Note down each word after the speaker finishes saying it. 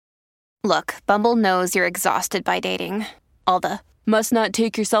Look, Bumble knows you're exhausted by dating. All the must not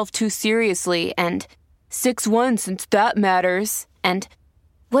take yourself too seriously and 6'1" since that matters. And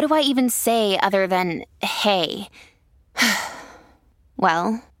what do I even say other than hey?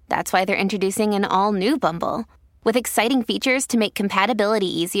 Well, that's why they're introducing an all-new Bumble with exciting features to make compatibility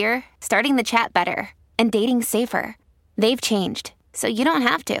easier, starting the chat better, and dating safer. They've changed, so you don't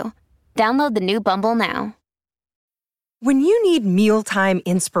have to. Download the new Bumble now. When you need mealtime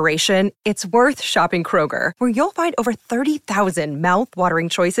inspiration, it's worth shopping Kroger, where you'll find over 30,000 mouth-watering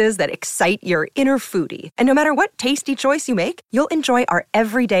choices that excite your inner foodie. And no matter what tasty choice you make, you'll enjoy our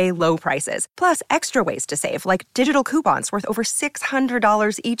everyday low prices, plus extra ways to save, like digital coupons worth over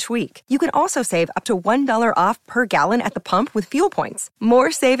 $600 each week. You can also save up to $1 off per gallon at the pump with fuel points.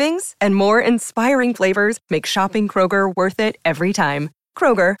 More savings and more inspiring flavors make shopping Kroger worth it every time.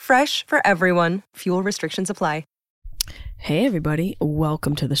 Kroger, fresh for everyone. Fuel restrictions apply. Hey everybody,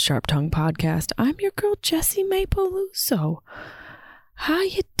 welcome to the Sharp Tongue Podcast. I'm your girl Jessie Mae Peluso. How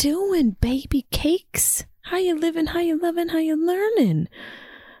you doing, baby cakes? How you living, how you loving, how you learning?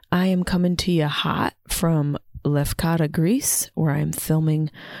 I am coming to you hot from Lefkada, Greece, where I'm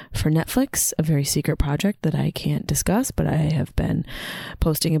filming for Netflix, a very secret project that I can't discuss, but I have been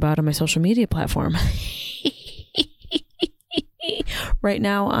posting about on my social media platform. Right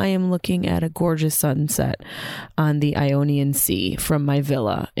now, I am looking at a gorgeous sunset on the Ionian Sea from my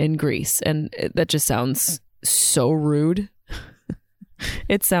villa in Greece. And that just sounds so rude.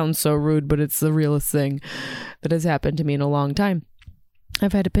 It sounds so rude, but it's the realest thing that has happened to me in a long time.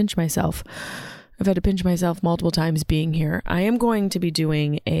 I've had to pinch myself. Multiple times being here. I am going to be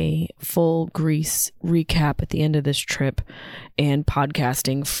doing a full Greece recap at the end of this trip and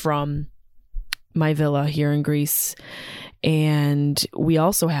podcasting from my villa here in Greece. And we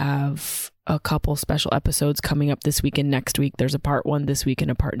also have a couple special episodes coming up this week and next week. There's a part 1 this week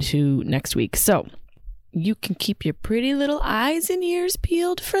and a part 2 next week. So you can keep your pretty little eyes and ears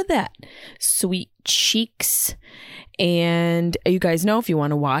peeled for that, sweet cheeks. And you guys know, if you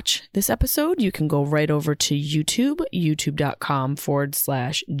want to watch this episode, you can go right over to YouTube,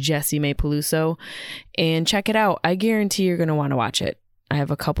 youtube.com/Jessie Mae Peluso, and check it out. I guarantee you're going to want to watch it. I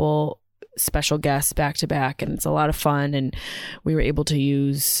have a couple special guests back to back, and it's a lot of fun, and we were able to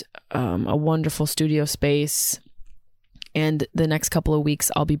use a wonderful studio space. And the next couple of weeks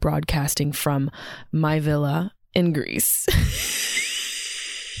I'll be broadcasting from my villa in Greece.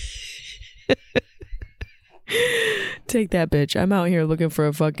 Take that, bitch. I'm out here looking for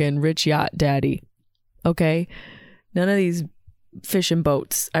a fucking rich yacht daddy. Okay, none of these fishing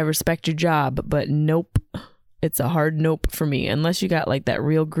boats. I respect your job, but nope. It's a hard nope for me. Unless you got like that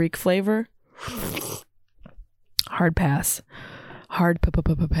real Greek flavor. Hard pass. Hard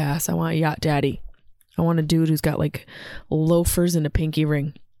pass. I want a yacht daddy. I want a dude who's got like loafers and a pinky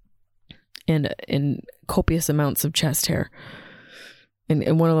ring. And copious amounts of chest hair.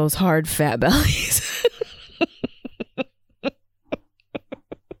 And one of those hard fat bellies.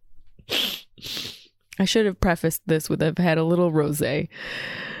 I should have prefaced this with I've had a little rosé.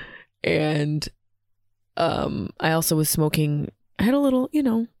 And I also was smoking, I had a little,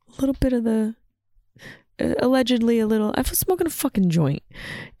 a little bit of the, allegedly a little, I was smoking a fucking joint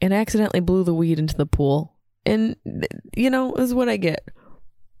and I accidentally blew the weed into the pool. And, this is what I get.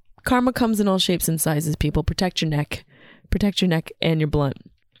 Karma comes in all shapes and sizes, people. Protect your neck and your blunt.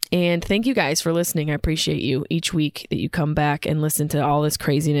 And thank you guys for listening. I appreciate you each week that you come back and listen to all this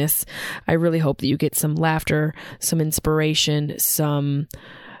craziness. I really hope that you get some laughter, some inspiration, some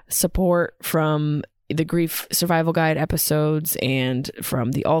support from the Grief Survival Guide episodes and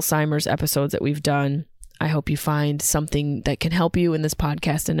from the Alzheimer's episodes that we've done. I hope you find something that can help you in this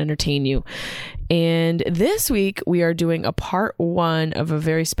podcast and entertain you. And this week we are doing a part 1 of a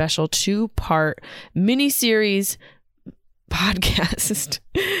very special 2-part mini-series podcast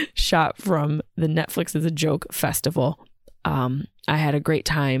shot from the Netflix is a Joke Festival. I had a great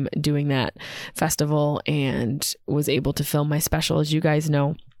time doing that festival and was able to film my special, as you guys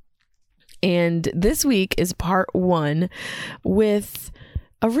know. And this week is part 1 with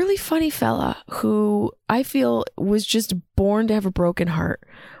a really funny fella who I feel was just born to have a broken heart,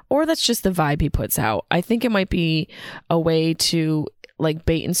 or that's just the vibe he puts out. I think it might be a way to like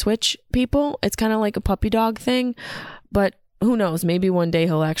bait and switch people. It's kind of like a puppy dog thing, but who knows? Maybe one day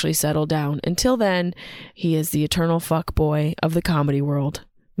he'll actually settle down. Until then, he is the eternal fuck boy of the comedy world,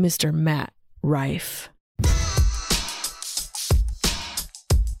 Mr. Matt Rife.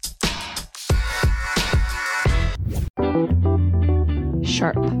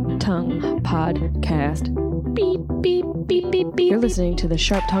 Sharp Tongue Podcast. Beep, beep, beep, beep, beep. You're listening to the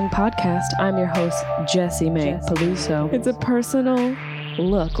Sharp Tongue Podcast. I'm your host, Jessie Mae Peluso. It's a personal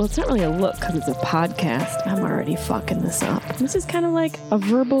look. Well, it's not really a look because it's a podcast. I'm already fucking this up. This is kind of like a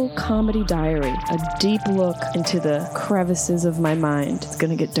verbal comedy diary, a deep look into the crevices of my mind. It's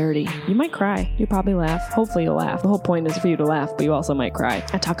gonna get dirty. You might cry. You'll probably laugh. Hopefully you'll laugh. The whole point is for you to laugh, but you also might cry.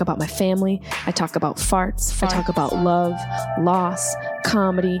 I talk about my family. I talk about farts. I talk about love, loss,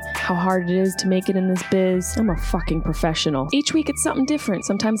 comedy, how hard it is to make it in this biz. I'm a fucking professional. Each week it's something different.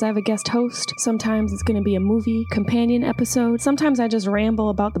 Sometimes I have a guest host. Sometimes it's gonna be a movie companion episode. Sometimes I just ramble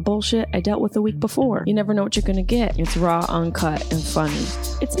about the bullshit I dealt with the week before. You never know what you're gonna get. It's raw, uncut, and funny.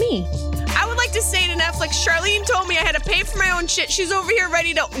 It's me. I would like to say to Netflix, Charlene told me I had to pay for my own shit. She's over here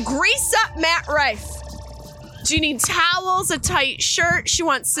ready to grease up Matt Rife. Do you need towels, a tight shirt? She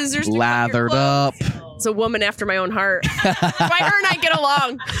wants scissors to lathered up. It's a woman after my own heart. Why her and I get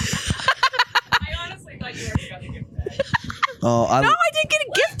along? I honestly thought you were going to get that. Oh, No, I didn't get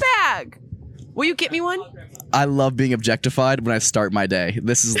a gift bag. Will you get me one? I love being objectified when I start my day.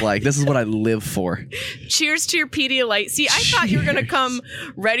 This is what I live for. Cheers to your Pedialyte. See, I thought you were going to come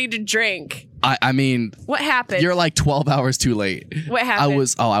ready to drink. I mean, What happened? you're like 12 hours too late. What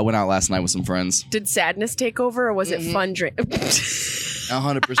happened? I went out last night with some friends. Did sadness take over or was it fun drink?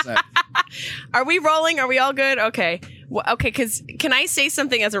 100%. Are we rolling? Are we all good? Okay. Okay, because can I say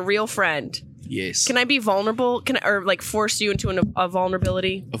something as a real friend? Yes. Can I be vulnerable? Or like force you into a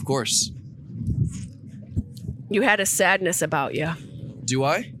vulnerability? Of course. You had a sadness about you. Do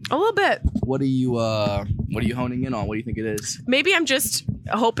I? A little bit. What are you honing in on? What do you think it is? Maybe I'm just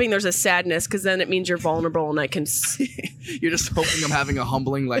hoping there's a sadness because then it means you're vulnerable and I can You're just hoping I'm having a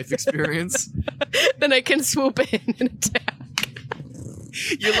humbling life experience? then I can swoop in and attack.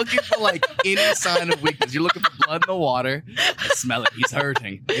 You're looking for like any sign of weakness. You're looking for blood in the water. I smell it. He's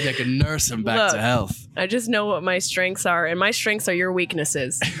hurting. Maybe I can nurse him back to health. I just know what my strengths are, and my strengths are your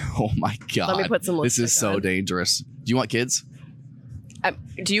weaknesses. Oh my God. Let me put some This is lipstick so on. dangerous. Do you want kids?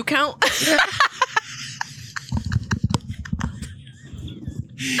 Do you count?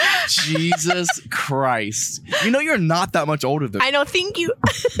 Jesus Christ. You know you're not that much older than me. I know, thank you.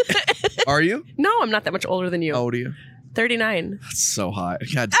 Are you? No, I'm not that much older than you. How old are you? 39. That's so hot.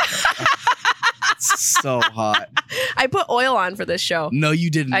 God damn. It's so hot. I put oil on for this show. No, you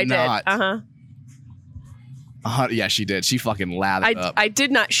did I not. did. Yeah, she did. She fucking lathered up. I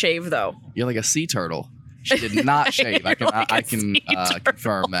did not shave, though. You're like a sea turtle. She did not shave. I can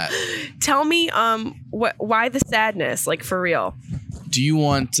confirm that. Tell me, why the sadness? Like, for real. Do you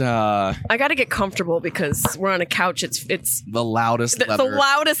want I got to get comfortable because we're on a couch. It's the loudest the leather?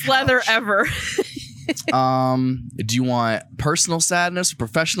 loudest leather ever. Do you want personal sadness or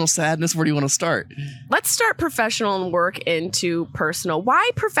professional sadness? Where do you want to start? Let's start professional and work into personal. Why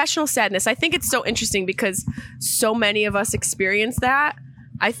professional sadness? I think it's so interesting because so many of us experience that.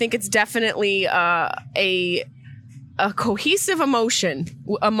 I think it's definitely a cohesive emotion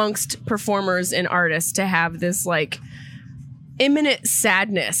amongst performers and artists to have this like imminent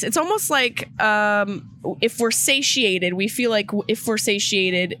sadness. It's almost like if we're satiated, we feel like if we're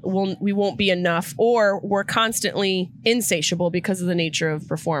satiated, we won't be enough, or we're constantly insatiable because of the nature of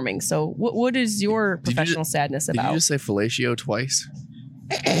performing. So what is your professional sadness about? Did you just say fellatio twice?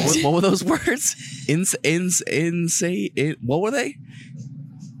 what were those words? What were they?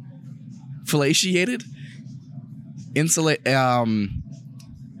 Fellatiated? Insulate. What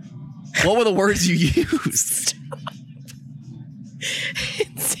were the words you used?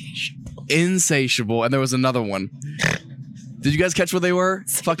 Insatiable. And there was another one. Did you guys catch what they were?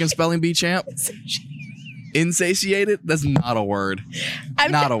 Fucking spelling bee champ? Insatiated? That's not a word.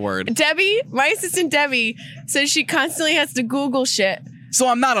 Not a word. Debbie, my assistant Debbie, says she constantly has to Google shit. So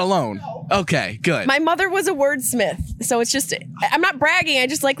I'm not alone. Okay, good. My mother was a wordsmith, so it's just, I'm not bragging. I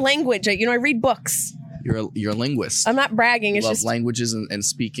just like language. I read books. You're a linguist. I'm not bragging. It's Love just languages and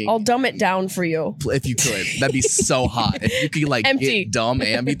speaking. I'll dumb it down for you. If you could, that'd be so hot. If you could like Empty. get dumb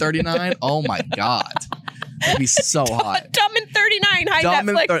and be 39, oh my God. That'd be so hot. Dumb and 39. Hi, Dumb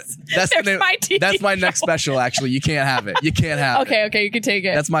and Netflix. that's the There's name- my TV That's my show. next special, actually. You can't have it. You can't have it. Okay, you can take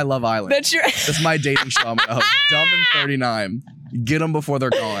it. That's my Love Island. That's your. That's my dating show. I'm gonna host. Dumb and 39. Get them before they're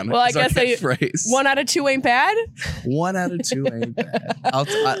gone. Well, I is our guess catchphrase. 1 out of 2 ain't bad. 1 out of 2 ain't bad.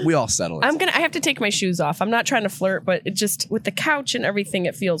 We all settle it. I have to take my shoes off. I'm not trying to flirt, but it just with the couch and everything,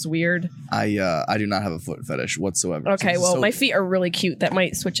 it feels weird. I do not have a foot fetish whatsoever. Okay, well, So- my feet are really cute. That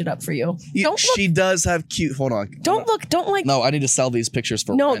might switch it up for you. Yeah, Don't look. she does have cute. Hold on. Don't look. Don't like. No, I need to sell these pictures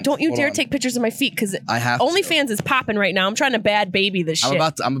for No, rent. don't you Hold dare on. take pictures of my feet because I have to. OnlyFans is popping right now. I'm trying to bad baby this shit.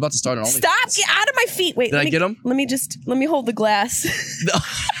 I'm about to start an OnlyFans. Stop! Get out of my feet. Wait. Did I me, get 'em? Let me hold the glass.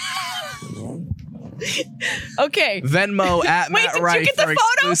 Okay. Venmo at Wait, Matt did you Wright get the for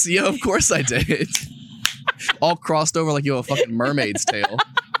photo? exclusive. Yeah, of course I did. all crossed over like you have a fucking mermaid's tail.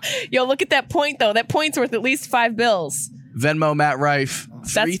 Yo, look at that point though. That point's worth at least $5. Venmo Matt Rife,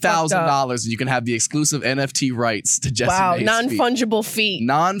 $3,000, and you can have the exclusive NFT rights to Jesse Wow, May's non-fungible feet.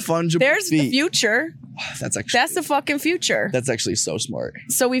 Non-fungible There's feet. the future. That's the fucking future. That's actually so smart.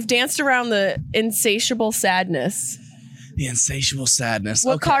 So we've danced around the insatiable sadness. The insatiable sadness.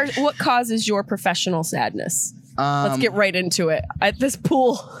 What causes your professional sadness? Let's get right into it. At this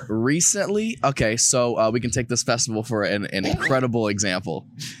pool. Recently, okay, so we can take this festival for an incredible example.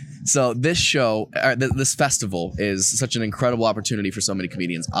 So this show, this festival is such an incredible opportunity for so many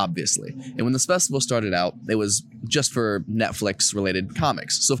comedians, obviously. And when this festival started out, it was just for Netflix-related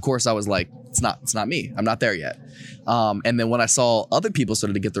comics. So of course I was like, it's not me. I'm not there yet. And then when I saw other people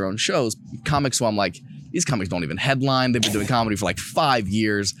started to get their own shows, comics who I'm like, these comics don't even headline. They've been doing comedy for like 5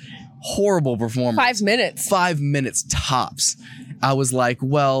 years. Horrible performance. 5 minutes. 5 minutes tops. I was like,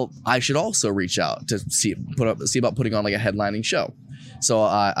 well, I should also reach out to see about putting on like a headlining show. So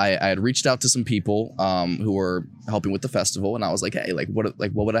I had reached out to some people who were helping with the festival, and I was like, hey, what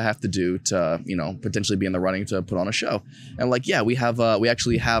would I have to do to, potentially be in the running to put on a show? And like, yeah, we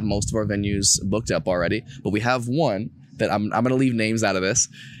actually have most of our venues booked up already, but we have one that I'm gonna leave names out of this.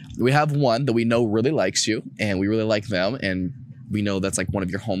 We have one that we know really likes you, and we really like them, and we know that's like one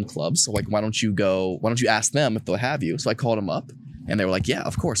of your home clubs. So like, why don't you ask them if they'll have you? So I called them up, and they were like, yeah,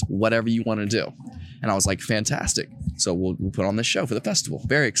 of course, whatever you want to do. And I was like, fantastic. So we'll put on this show for the festival.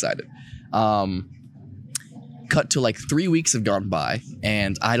 Very excited. Cut to like 3 weeks have gone by,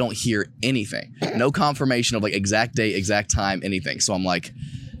 and I don't hear anything. No confirmation of like exact date, exact time, anything. So I'm like,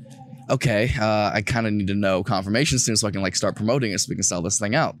 okay, I kind of need to know confirmation soon so I can like start promoting it so we can sell this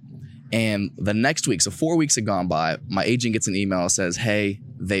thing out. And the next week, so 4 weeks had gone by, my agent gets an email that says, hey,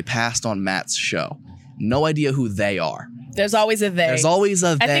 they passed on Matt's show. No idea who they are. There's always a they. There's always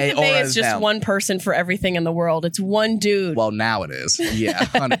a they. I think the they or is just them. one person for everything in the world. It's one dude. Well, now it is. Yeah,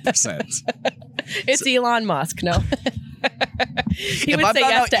 100%. It's Elon Musk. No. He would if I say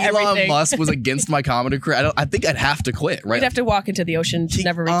found yes out to Elon everything. Musk was against my comedy career, I think I'd have to quit, right? He'd have to walk into the ocean to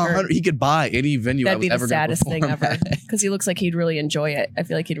never return. He could buy any venue I That'd was be the ever going to saddest thing perform ever. at. Because he looks like he'd really enjoy it. I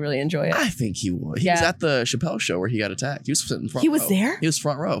feel like he'd really enjoy it. I think he would. He was at the Chappelle show where he got attacked. He was sitting front row. He was there? He was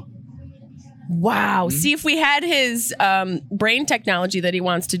front row. Wow. See, if we had his brain technology that he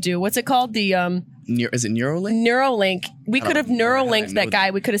wants to do, what's it called? The Is it Neuralink? Neuralink. We could have Neuralinked that know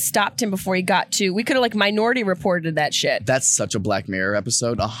guy. We could have stopped him before he got to. We could have like Minority Reported that shit. That's such a Black Mirror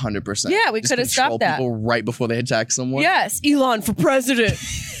episode, 100%. Yeah, we Just could have stopped control that. people right before they attack someone. Yes, Elon for president.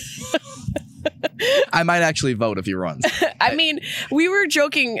 I might actually vote if he runs. I mean, we were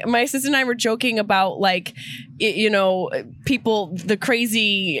joking. My sister and I were joking about like, people, the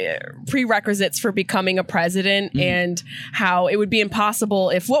crazy prerequisites for becoming a president and how it would be impossible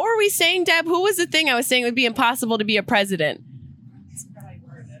if, what were we saying, Deb? Who was the thing I was saying it would be impossible to be a president?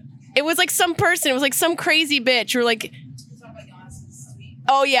 It was like some person. It was like some crazy bitch. Or like,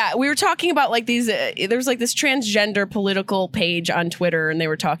 oh yeah, we were talking about like these. There's like this transgender political page on Twitter, and they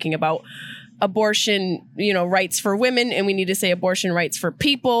were talking about abortion, rights for women, and we need to say abortion rights for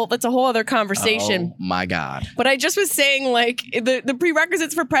people. That's a whole other conversation. Oh my God. But I just was saying, like, the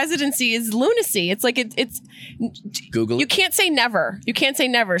prerequisites for presidency is lunacy. It's like it's Google it. You can't say never. You can't say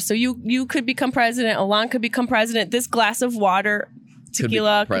never. So you could become president. Alon could become president. This glass of water,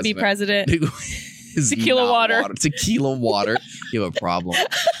 tequila, could be president. Is Tequila not water. Tequila water. You have a problem.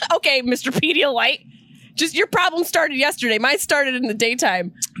 Okay, Mr. Pedialyte. Just your problem started yesterday. Mine started in the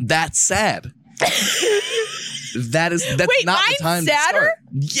daytime. That's sad. That's Wait, not the mine's time sadder?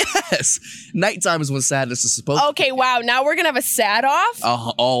 to start. Yes. Nighttime is when sadness is supposed Okay, wow. Now we're gonna have a sad off.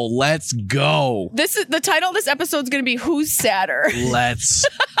 Oh, let's go. This is the title of this episode is gonna be "Who's Sadder." Let's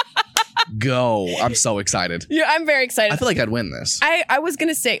go. I'm so excited. Yeah, I'm very excited. I feel like I'd win this. I was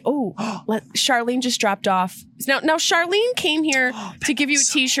gonna say, Charlene just dropped off. Now Charlene came here to give you a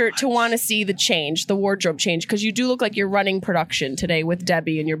T-shirt to want to see the wardrobe change, because you do look like you're running production today with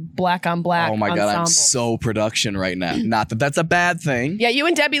Debbie and your black on black. Oh my God, I'm ensemble. so production right now. Not that that's a bad thing. Yeah, you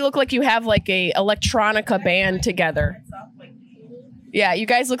and Debbie look like you have like a electronica band together. Yeah, you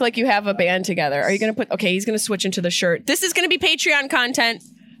guys look like you have a band together. Are you gonna put? Okay, he's gonna switch into the shirt. This is gonna be Patreon content.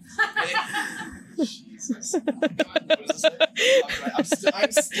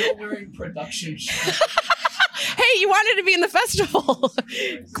 I'm still wearing production shirts. Hey, you wanted to be in the festival.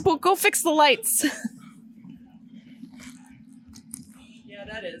 Go fix the lights. Yeah,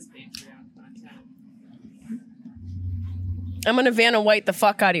 that is Patreon content. I'm gonna Vanna White the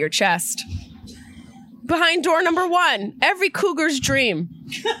fuck out of your chest. Behind door number 1. Every cougar's dream.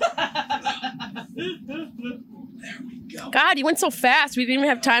 God, you went so fast. We didn't even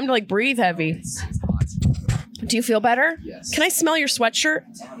have time to like breathe heavy. Do you feel better? Yes. Can I smell your sweatshirt?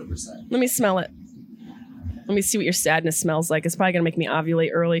 100%. Let me smell it. Let me see what your sadness smells like. It's probably going to make me ovulate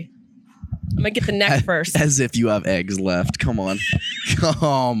early. I'm going to get the neck first. As if you have eggs left. Come on.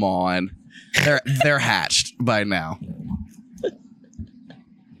 Come on. They're hatched by now.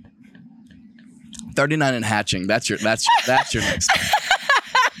 39 and hatching. That's your next step.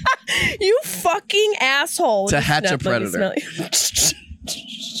 You fucking asshole. To Just hatch a let me predator. smell it.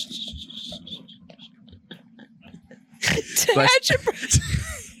 To But- hatch a predator.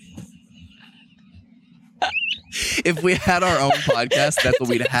 If we had our own podcast, that's what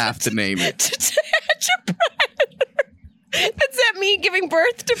we'd have to name it. To hatch a predator. Is that me giving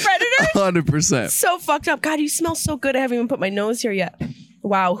birth to predators? 100%. So fucked up. God, you smell so good. I haven't even put my nose here yet.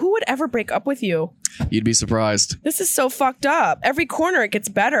 Wow. Who would ever break up with you? You'd be surprised. This is so fucked up. Every corner it gets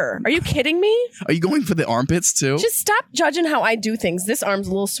better. Are you kidding me? Are you going for the armpits too? Just stop judging how I do things. This arm's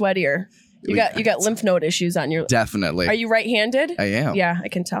a little sweatier. You got lymph node issues on your. Definitely. Are you right-handed? I am. Yeah, I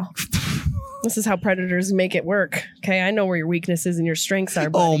can tell. This is how predators make it work. Okay, I know where your weaknesses and your strengths are.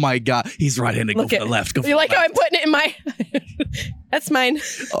 Buddy. Oh my God. He's right-handed. Go Look for at the left. Go for You the like left. how I'm putting it in my? That's mine.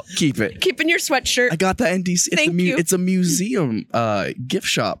 Oh, keep it. Keeping your sweatshirt. I got that in DC. Thank you. It's a museum gift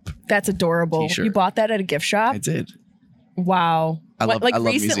shop. That's adorable. T-shirt. You bought that at a gift shop? I did. Wow. I love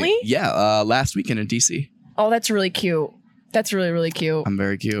recently? museum. Yeah, last weekend in DC. Oh, that's really cute. That's really, really cute. I'm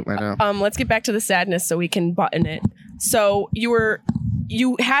very cute. I know. Let's get back to the sadness so we can button it. So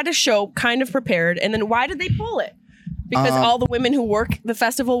you had a show kind of prepared, and then why did they pull it? Because all the women who work the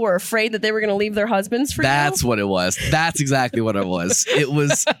festival were afraid that they were going to leave their husbands for That's you? what it was. That's exactly what it was. It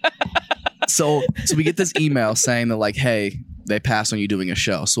was. So we get this email saying that like, hey, they passed on you doing a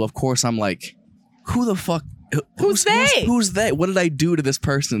show. So of course I'm like, who the fuck? Who's they? Who's they? What did I do to this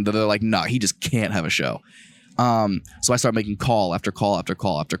person that they're like, no, he just can't have a show. So I started making call after call after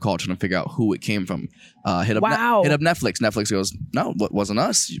call after call, trying to figure out who it came from. Hit up Netflix. Netflix goes, no, it wasn't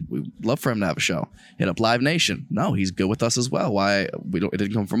us. We'd love for him to have a show. Hit up Live Nation. No, he's good with us as well. Why it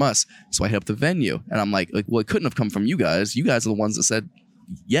didn't come from us. So I hit up the venue, and I'm like, well, it couldn't have come from you guys. You guys are the ones that said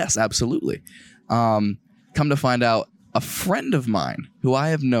yes, absolutely. Come to find out, a friend of mine who I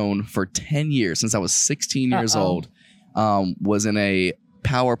have known for 10 years since I was 16 years old, was in a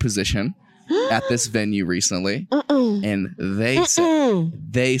power position at this venue recently, and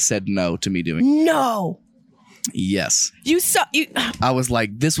they said no to me doing. No. Yes. You. I was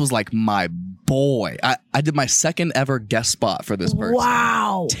like, this was like my boy. I did my second ever guest spot for this person.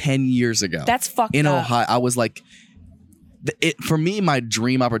 Wow. 10 years ago. That's fucked in up. Ohio. I was like, for me, my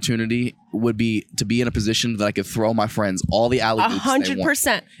dream opportunity would be to be in a position that I could throw my friends all the alley oops they want.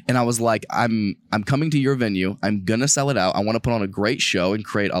 100%. And I was like, I'm coming to your venue. I'm gonna sell it out. I want to put on a great show and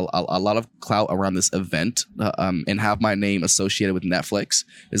create a lot of clout around this event, and have my name associated with Netflix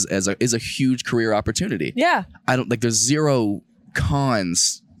is a huge career opportunity. Yeah. I don't like. There's zero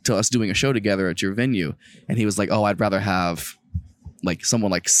cons to us doing a show together at your venue. And he was like, oh, I'd rather have like someone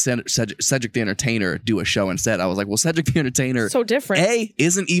like Cedric the Entertainer do a show instead. I was like, well, Cedric the Entertainer, So different. A,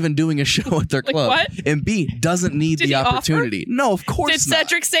 isn't even doing a show at their club, what? and B, doesn't need Did the he offer? opportunity. No, of course Did not.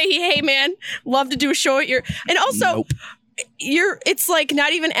 Cedric say, hey man, love to do a show at your, and also Nope. it's like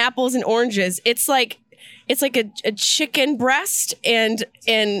not even apples and oranges. It's like a chicken breast and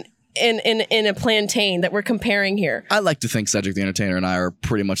a plantain that we're comparing here. I like to think Cedric the Entertainer and I are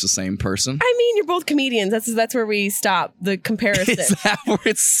pretty much the same person. I mean, you're both comedians. That's where we stop the comparison. Is that where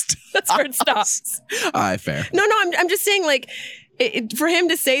it stops? That's where it stops. All right, fair. No, I'm just saying, like, for him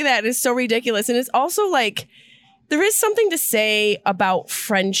to say that is so ridiculous. And it's also like, there is something to say about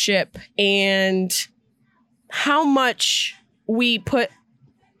friendship and how much we put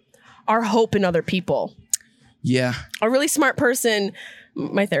our hope in other people. Yeah. A really smart person,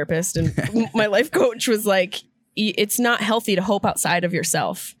 my therapist and my life coach, was like, it's not healthy to hope outside of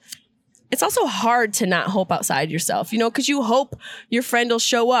yourself. It's also hard to not hope outside yourself, because you hope your friend will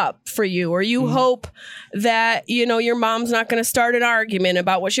show up for you, or you hope that, your mom's not going to start an argument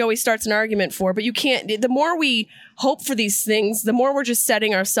about what she always starts an argument for. But you can't. The more we hope for these things, the more we're just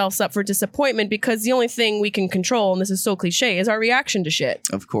setting ourselves up for disappointment, because the only thing we can control, and this is so cliche, is our reaction to shit.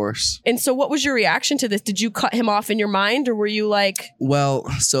 Of course. And so what was your reaction to this? Did you cut him off in your mind, or were you like... Well,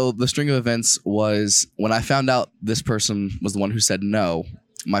 so the string of events was when I found out this person was the one who said no,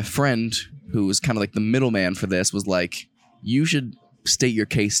 my friend, who was kind of like the middleman for this, was like, you should state your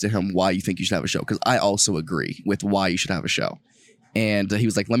case to him why you think you should have a show, because I also agree with why you should have a show. And he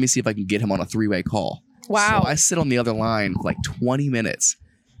was like, let me see if I can get him on a 3-way call. Wow. So I sit on the other line for like 20 minutes,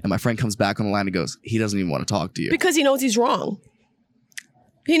 and my friend comes back on the line and goes, he doesn't even want to talk to you. Because he knows he's wrong.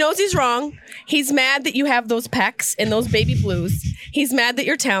 He knows he's wrong. He's mad that you have those pecs and those baby blues. He's mad that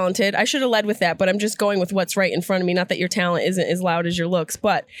you're talented. I should have led with that, but I'm just going with what's right in front of me. Not that your talent isn't as loud as your looks,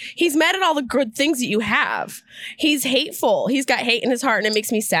 but he's mad at all the good things that you have. He's hateful. He's got hate in his heart, and it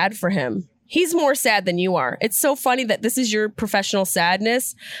makes me sad for him. He's more sad than you are. It's so funny that this is your professional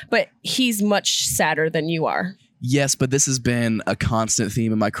sadness, but he's much sadder than you are. Yes, but this has been a constant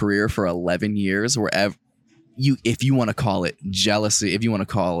theme in my career for 11 years, where if you want to call it jealousy, if you want to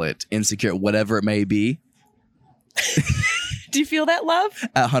call it insecure, whatever it may be. Do you feel that love?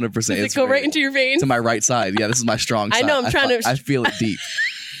 100%. Does it go right into your veins? To my right side. Yeah, this is my strong side. I know, I feel it deep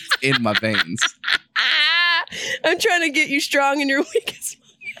in my veins. I'm trying to get you strong in your weakest.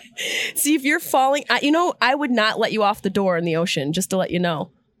 See, if you're falling, I would not let you off the door in the ocean, just to let you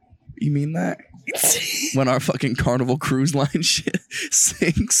know. You mean that? When our fucking Carnival Cruise Line shit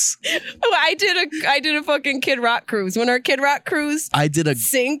sinks. Oh, I did a fucking Kid Rock cruise. When our Kid Rock cruise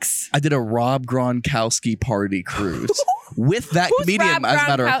sinks. I did a Rob Gronkowski party cruise with that comedian, as a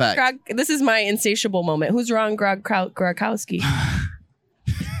matter of fact. This is my insatiable moment. Who's Ron Gronkowski?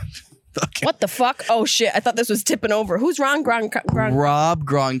 Okay. What the fuck? Oh shit! I thought this was tipping over. Who's Ron Gronkowski? Rob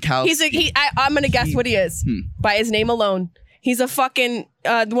Gronkowski. I'm gonna guess what he is by his name alone. He's a fucking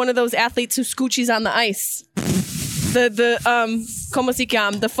one of those athletes who scoochies on the ice. Como se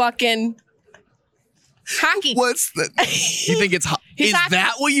llama? The fucking hockey. What's the? You think it's is hockey.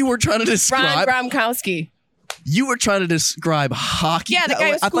 that what you were trying to describe? Ron Gronkowski. You were trying to describe hockey. Yeah, the guy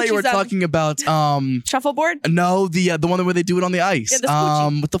who I thought you were scoochies on- talking about Shuffleboard. no, the one where they do it on the ice. Yeah, the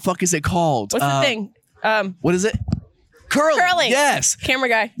scoochie. What the fuck is it called? What's the thing? What is it? Curling. Yes. Camera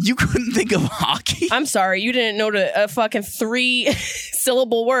guy. You couldn't think of hockey? I'm sorry, you didn't know a fucking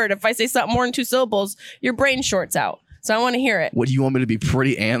 3-syllable word. If I say something more than 2 syllables, your brain shorts out. So I want to hear it. What, do you want me to be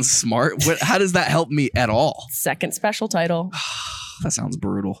pretty and smart? How does that help me at all? Second special title. That sounds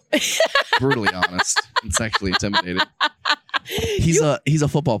brutal. Brutally honest. I'm sexually intimidated. He's a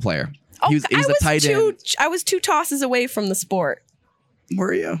football player. He's a tight end. I was 2 tosses away from the sport.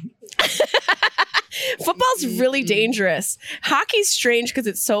 Were you? Football's really dangerous. Hockey's strange because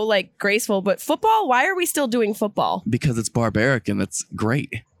it's so like graceful, but football, why are we still doing football? Because it's barbaric and it's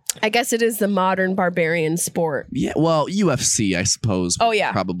great. I guess it is the modern barbarian sport. Yeah, well, UFC, I suppose. Oh, yeah.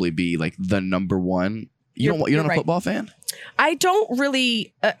 Would probably be like the number one. You're not right. a football fan? I don't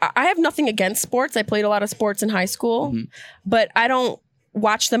really. I have nothing against sports. I played a lot of sports in high school, but I don't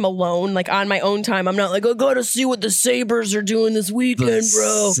watch them alone, like on my own time. I'm not like, I gotta see what the Sabres are doing this weekend,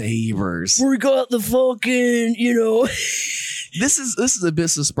 bro. Sabres. We got the fucking, This is a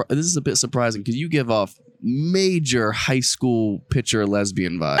bit surprising because you give off major high school pitcher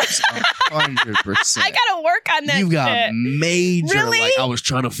lesbian vibes. 100%. I gotta work on that. You got shit. major, Really? like I was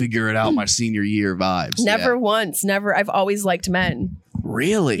trying to figure it out my senior year vibes. Never Yeah. once. Never. I've always liked men.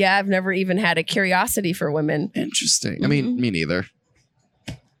 Really? Yeah, I've never even had a curiosity for women. Interesting. I mean, me neither.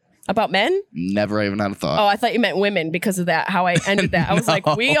 About men? Never even had a thought. Oh, I thought you meant women because of that, how I ended that. I was like,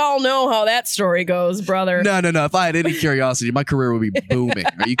 we all know how that story goes, brother. No. If I had any curiosity, my career would be booming.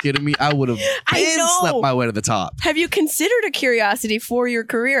 Are you kidding me? I would have slept my way to the top. Have you considered a curiosity for your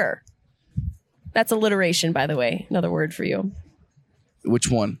career? That's alliteration, by the way. Another word for you. Which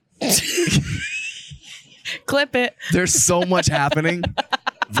one? Clip it. There's so much happening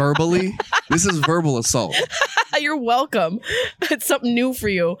verbally. This is verbal assault. You're welcome. It's something new for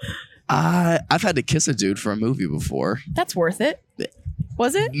you. I've had to kiss a dude for a movie before. That's worth it.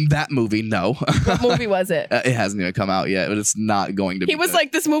 Was it? That movie, no. What movie was it? It hasn't even come out yet, but it's not going to be. He was good.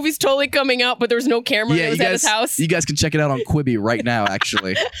 like, this movie's totally coming out, but there was no camera. Yeah, It was you at guys, his house. you guys can check it out on Quibi right now,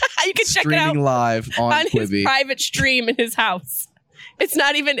 actually. You can check it out Streaming live on his Quibi. private stream in his house. It's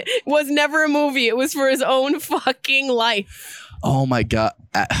not even, it was never a movie. It was for his own fucking life. Oh my God.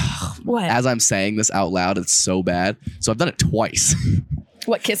 What? As I'm saying this out loud, it's so bad. So I've done it twice.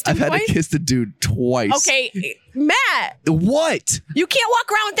 What, kissed him I've had twice? to kiss the dude twice. Okay, Matt, What? you can't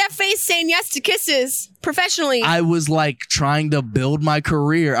walk around with that face saying yes to kisses professionally. I was like trying to build my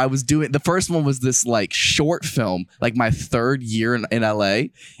career. I was doing, the first one was this like short film, like my 3rd year in LA.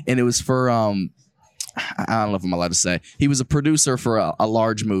 And it was for, I don't know if I'm allowed to say. He was a producer for a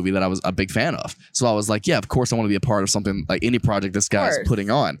large movie that I was a big fan of. So I was like, yeah, of course I want to be a part of something, like any project this guy's course.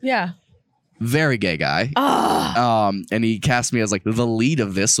 putting on. Yeah. Very gay guy. And he cast me as like the lead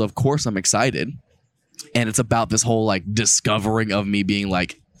of this. So of course I'm excited. And it's about this whole like discovering of me being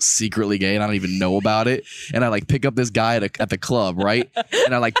like secretly gay and I don't even know about it. And I like pick up this guy at the club, right?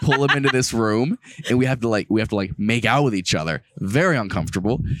 And I like pull him into this room and we have to make out with each other. Very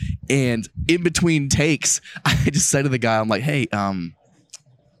uncomfortable. And in between takes, I just said to the guy, I'm like, hey, are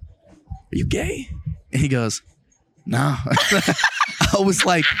you gay? And he goes, no. I was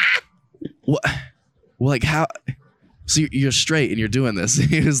like, what? Well, like how? so you're straight and you're doing this.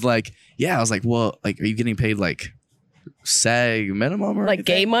 He was like, yeah. I was like, well, like, are you getting paid like SAG minimum or Like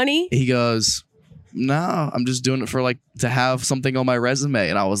anything? gay money? He goes, no, I'm just doing it for like to have something on my resume.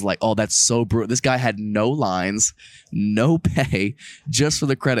 And I was like, oh, that's so brutal. This guy had no lines, no pay, just for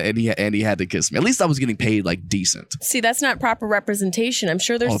the credit, and he had to kiss me. At least I was getting paid like decent. See, that's not proper representation. I'm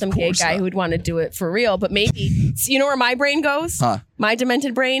sure there's Of some gay course guy not. who would want to do it for real, but maybe, you know where my brain goes? Huh. My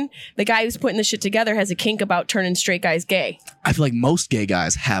demented brain? The guy who's putting the shit together has a kink about turning straight guys gay. I feel like most gay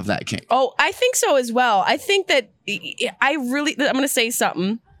guys have that kink. Oh, I think so as well. I think that I'm going to say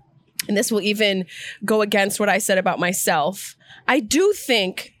something, and this will even go against what I said about myself. I do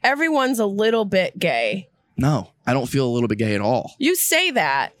think everyone's a little bit gay. No, I don't feel a little bit gay at all. You say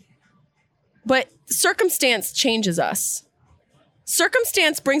that, but circumstance changes us.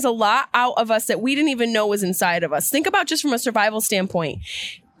 Circumstance brings a lot out of us that we didn't even know was inside of us. Think about just from a survival standpoint.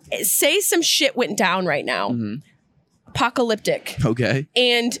 Say some shit went down right now. Apocalyptic. Okay.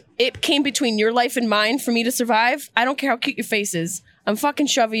 And it came between your life and mine for me to survive. I don't care how cute your face is. I'm fucking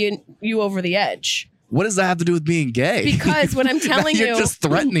shoving you over the edge. What does that have to do with being gay? Because what I'm telling You're you, just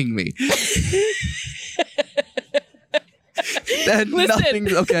threatening me. That Listen.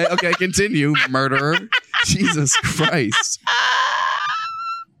 nothing. Okay, continue, murderer. Jesus Christ.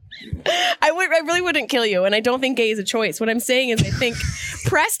 I really wouldn't kill you, and I don't think gay is a choice. What I'm saying is, I think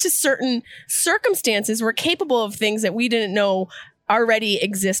pressed to certain circumstances, we're capable of things that we didn't know already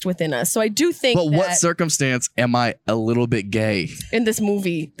exist within us. So I do think But that what circumstance am I a little bit gay? in this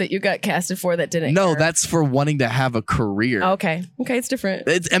movie that you got casted for that didn't. No, air. that's for wanting to have a career. Okay, it's different.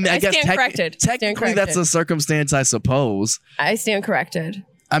 I mean, I guess stand corrected. Stand technically that's corrected. a circumstance, I suppose. I stand corrected.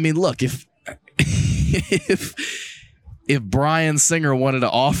 I mean, look, if Bryan Singer wanted to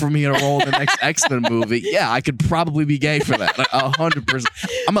offer me a role in the next X-Men movie, yeah, I could probably be gay for that. 100%.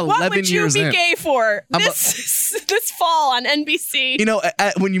 I'm 11 What would you years be in. gay for I'm this fall on NBC? You know,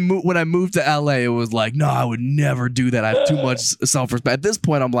 when I moved to LA, it was like, no, I would never do that. I have too much self-respect. At this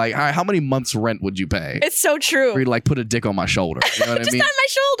point, I'm like, all right, how many months rent would you pay? It's so true. For you to like put a dick on my shoulder. You know what I Just mean? on my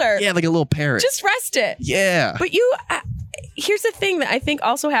shoulder. Yeah, like a little parrot. Just rest it. Yeah. But here's the thing that I think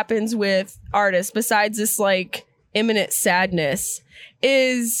also happens with artists, besides this like imminent sadness,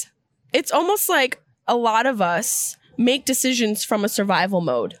 is it's almost like a lot of us make decisions from a survival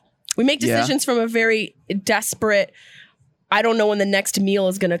mode. We make decisions from a very desperate, I don't know when the next meal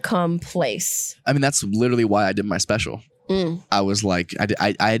is going to come place. I mean, that's literally why I did my special. I was like,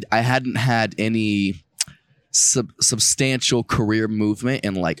 I hadn't had any substantial career movement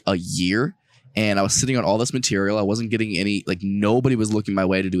in like a year. And I was sitting on all this material. I wasn't getting any, like nobody was looking my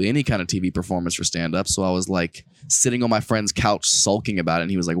way to do any kind of TV performance or stand up. So I was like sitting on my friend's couch sulking about it.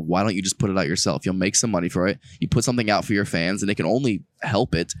 And he was like, why don't you just put it out yourself? You'll make some money for it. You put something out for your fans and they can only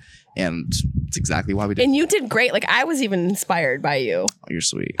help it. And it's exactly why we did. And you did great. Like I was even inspired by you. Oh, you're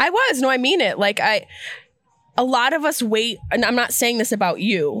sweet. I was. No, I mean it. Like a lot of us wait, and I'm not saying this about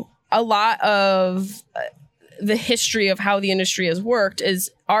you. A lot of the history of how the industry has worked as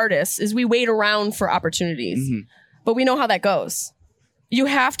artists is we wait around for opportunities, but we know how that goes. You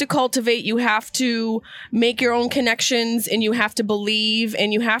have to cultivate, you have to make your own connections, and you have to believe,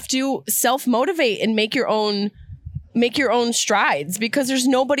 and you have to self-motivate and make your own strides, because there's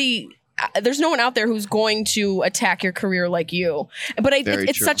no one out there who's going to attack your career like you. But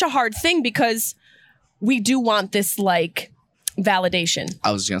it's true. such a hard thing because we do want this like validation.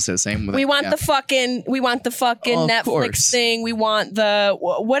 I was just gonna say the same. We want the fucking Of Netflix course. thing. We want the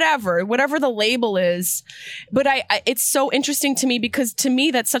whatever the label is. But it's so interesting to me because to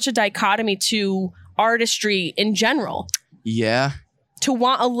me that's such a dichotomy to artistry in general. Yeah. To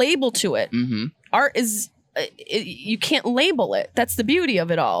want a label to it. Art is you can't label it. That's the beauty of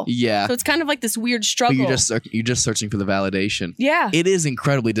it all. Yeah. So it's kind of like this weird But struggle. you're just searching for the validation. Yeah. It is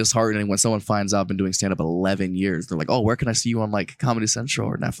incredibly disheartening when someone finds out I've been doing stand up 11 years. They're like, oh, where can I see you on like Comedy Central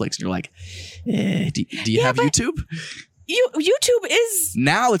or Netflix? And you're like, do you have but YouTube? YouTube is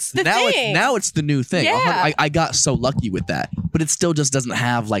Now it's the thing. now it's the new thing. Yeah. I got so lucky with that, but it still just doesn't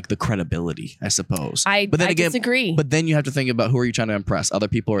have like the credibility, I suppose. I disagree. But then you have to think about who are you trying to impress, other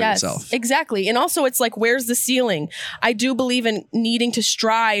people or yourself. Exactly. And also it's like, where's the ceiling? I do believe in needing to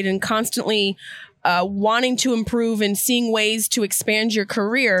stride and constantly wanting to improve and seeing ways to expand your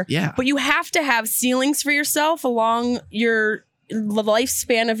career. Yeah. But you have to have ceilings for yourself along the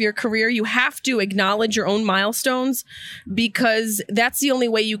lifespan of your career. You have to acknowledge your own milestones because that's the only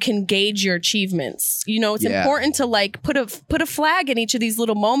way you can gauge your achievements. You know, it's important to like put a flag in each of these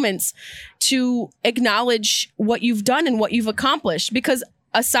little moments to acknowledge what you've done and what you've accomplished, because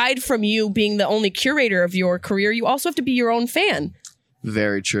aside from you being the only curator of your career, you also have to be your own fan.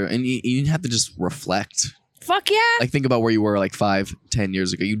 Very true. And you have to just reflect. Fuck yeah. Like, think about where you were like 5-10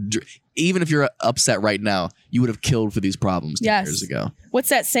 years ago. Even if you're upset right now, you would have killed for these problems 10 years ago. What's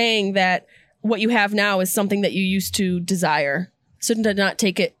that saying that what you have now is something that you used to desire? So to not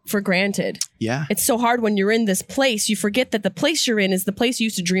take it for granted. Yeah. It's so hard when you're in this place. You forget that the place you're in is the place you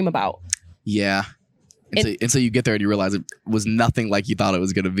used to dream about. Yeah. Until you get there and you realize it was nothing like you thought it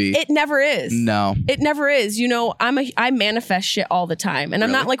was going to be. It never is. No. It never is. You know, I manifest shit all the time. And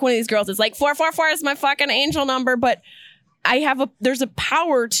I'm not like one of these girls that's like 444 is my fucking angel number. But there's a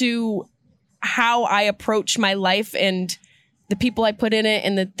power to how I approach my life and the people I put in it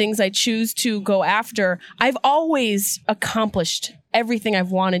and the things I choose to go after. I've always accomplished everything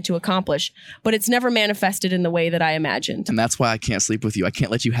I've wanted to accomplish, but it's never manifested in the way that I imagined. And that's why I can't sleep with you. I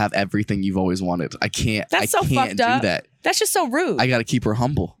can't let you have everything you've always wanted. I can't. That's so I can't fucked do up. that. That's just so rude. I got to keep her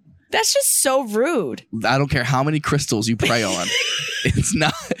humble. That's just so rude. I don't care how many crystals you prey on. It's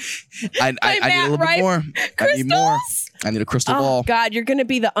not. I need a little bit more. I need more. I need a crystal ball. God, you're going to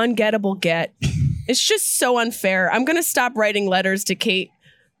be the ungettable get. It's just so unfair. I'm going to stop writing letters to Kate.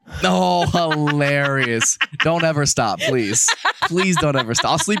 Oh, hilarious. Don't ever stop, please. Please don't ever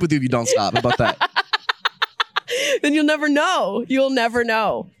stop. I'll sleep with you if you don't stop. How about that? Then you'll never know. You'll never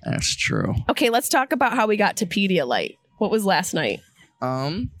know. That's true. Okay, let's talk about how we got to Pedialyte. What was last night?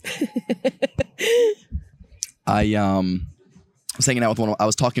 I was hanging out with I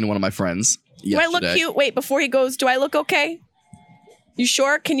was talking to one of my friends yesterday. Do I look cute? Wait, before he goes, do I look okay? You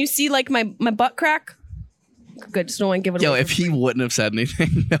sure? Can you see like my butt crack? Good, just don't want to give it. Yo, if he wouldn't have said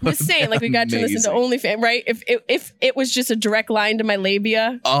anything, I'm just saying, like we got to listen to OnlyFans, right? If it was just a direct line to my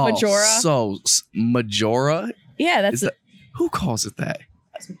labia, majora. So majora? Yeah, that's who calls it that?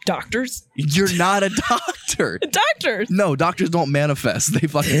 Doctors. You're not a doctor. Doctors. No, doctors don't manifest. They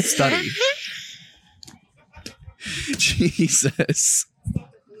fucking study. Jesus.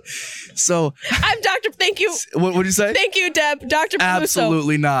 So I'm Dr. Thank you. What would you say? Thank you, Deb. Dr. Peluso.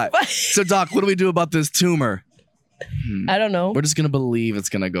 Absolutely not. So, Doc, what do we do about this tumor? I don't know. We're just gonna believe it's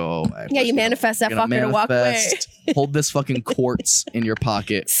gonna go away. Yeah, you manifest that fucker to walk away. Hold this fucking quartz in your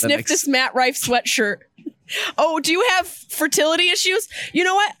pocket. Sniff this Matt Rife sweatshirt. Oh, do you have fertility issues? You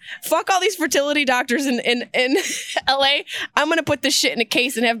know what? Fuck all these fertility doctors in LA. I'm going to put this shit in a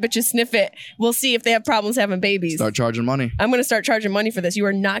case and have bitches sniff it. We'll see if they have problems having babies. Start charging money. I'm going to start charging money for this. You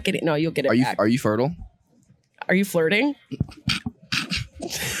are not getting... No, you'll get it back. Are you fertile? Are you flirting?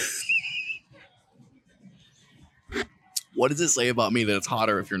 What does it say about me that it's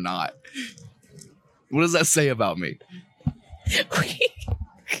hotter if you're not? What does that say about me?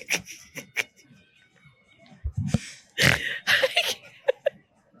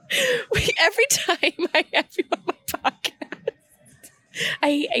 Every time I have you on my podcast,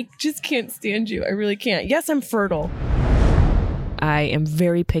 I just can't stand you. I really can't. Yes, I'm fertile. I am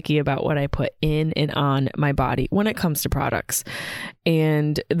very picky about what I put in and on my body when it comes to products.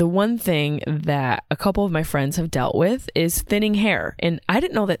 And the one thing that a couple of my friends have dealt with is thinning hair. And I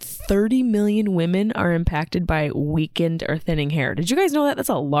didn't know that 30 million women are impacted by weakened or thinning hair. Did you guys know that? That's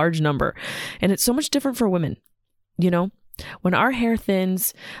a large number. And it's so much different for women. You know, when our hair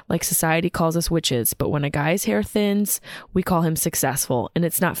thins, like society calls us witches, but when a guy's hair thins, we call him successful, and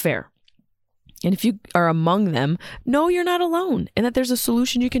it's not fair. And if you are among them, know you're not alone and that there's a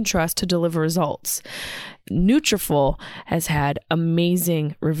solution you can trust to deliver results. Nutrafol has had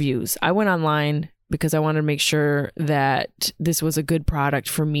amazing reviews. I went online because I wanted to make sure that this was a good product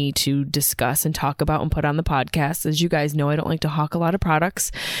for me to discuss and talk about and put on the podcast. As you guys know, I don't like to hawk a lot of products.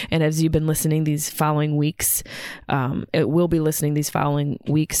 And as you've been listening these following weeks, it will be listening these following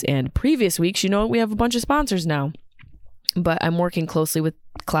weeks and previous weeks. You know, we have a bunch of sponsors now. But I'm working closely with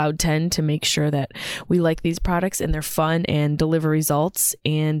Cloud10 to make sure that we like these products and they're fun and deliver results.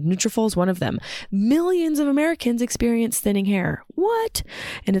 And Nutrafol is one of them. Millions of Americans experience thinning hair. What?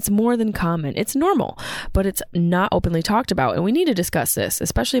 And it's more than common. It's normal, but it's not openly talked about. And we need to discuss this,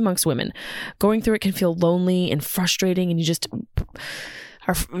 especially amongst women. Going through it can feel lonely and frustrating, and you just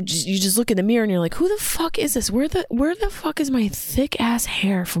look in the mirror and you're like, who the fuck is this? Where the fuck is my thick ass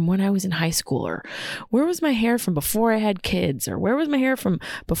hair from when I was in high school? Or where was my hair from before I had kids? Or where was my hair from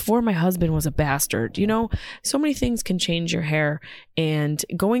before my husband was a bastard? You know, so many things can change your hair, and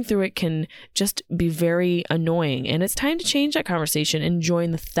going through it can just be very annoying. And it's time to change that conversation and join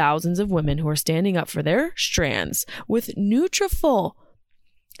the thousands of women who are standing up for their strands with Nutrafol.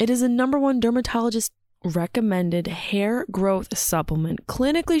 It is a #1 dermatologist recommended hair growth supplement,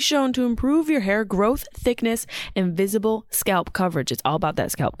 clinically shown to improve your hair growth, thickness, and visible scalp coverage. It's all about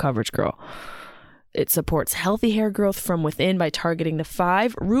that scalp coverage, girl. It supports healthy hair growth from within by targeting the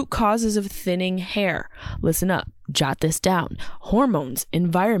 5 root causes of thinning hair. Listen up, jot this down. Hormones,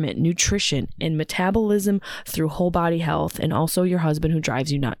 environment, nutrition, and metabolism through whole body health, and also your husband who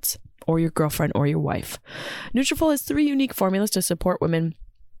drives you nuts, or your girlfriend or your wife. Nutrafol has 3 unique formulas to support women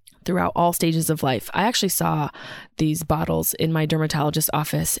throughout all stages of life. I actually saw these bottles in my dermatologist's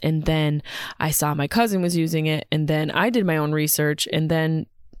office, and then I saw my cousin was using it, and then I did my own research, and then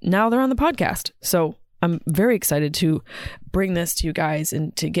now they're on the podcast. So I'm very excited to bring this to you guys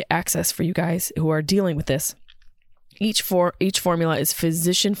and to get access for you guys who are dealing with this. Each formula is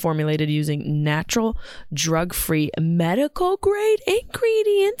physician formulated using natural, drug-free, medical-grade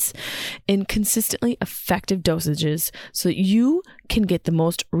ingredients in consistently effective dosages so that you can get the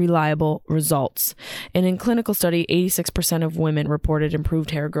most reliable results. And in clinical study, 86% of women reported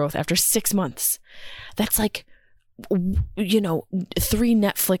improved hair growth after 6 months. That's like, 3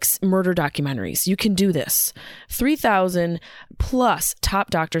 Netflix murder documentaries. You can do this. 3,000 plus top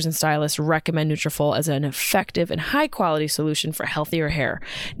doctors and stylists recommend Nutrafol as an effective and high quality solution for healthier hair.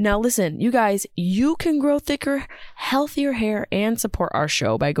 Now listen, you guys, you can grow thicker, healthier hair and support our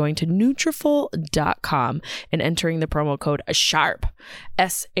show by going to Nutrafol.com and entering the promo code SHARP,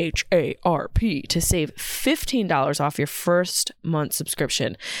 SHARP, to save $15 off your first month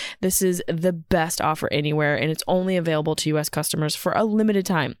subscription. This is the best offer anywhere, and it's only available to U.S. customers for a limited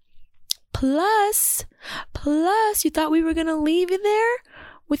time. Plus, you thought we were going to leave you there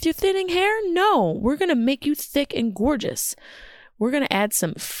with your thinning hair? No, we're going to make you thick and gorgeous. We're going to add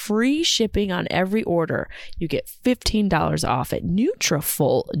some free shipping on every order. You get $15 off at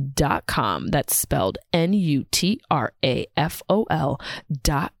Nutrafol.com. That's spelled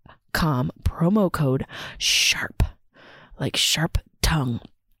Nutrafol.com. Promo code SHARP, like sharp tongue.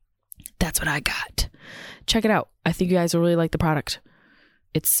 That's what I got. Check it out. I think you guys will really like the product.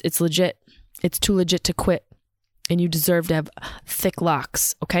 It's legit. It's too legit to quit. And you deserve to have thick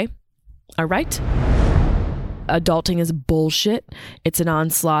locks, okay? All right? Adulting is bullshit. It's an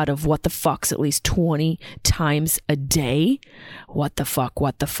onslaught of what the fucks at least 20 times a day. What the fuck,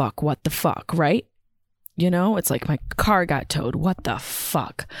 right? It's like my car got towed. What the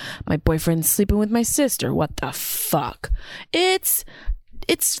fuck? My boyfriend's sleeping with my sister. What the fuck? It's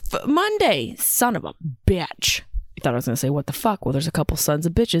Monday, son of a bitch. You thought I was going to say, what the fuck? Well, there's a couple sons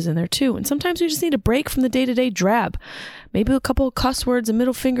of bitches in there too. And sometimes we just need a break from the day-to-day drab. Maybe a couple of cuss words, a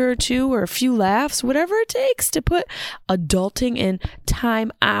middle finger or two, or a few laughs, whatever it takes to put adulting in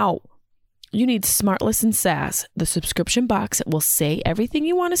time out. You need Smart Listen Sass, the subscription box that will say everything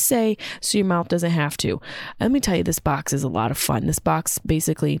you want to say so your mouth doesn't have to. Let me tell you, this box is a lot of fun. This box,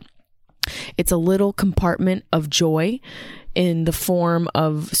 basically, it's a little compartment of joy in the form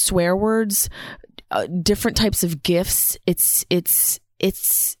of swear words, different types of gifts. It's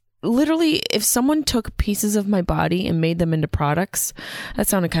literally, if someone took pieces of my body and made them into products, that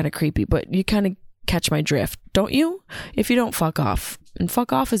sounded kind of creepy, but you kind of catch my drift, don't you? If you don't, fuck off. And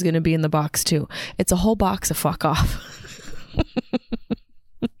fuck off is going to be in the box too. It's a whole box of fuck off.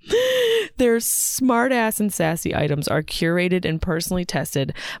 Their smart ass and sassy items are curated and personally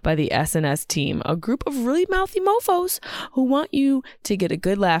tested by the S&S team, a group of really mouthy mofos who want you to get a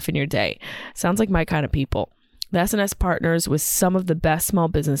good laugh in your day. Sounds like my kind of people. The S&S partners with some of the best small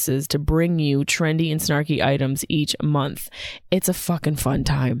businesses to bring you trendy and snarky items each month. It's a fucking fun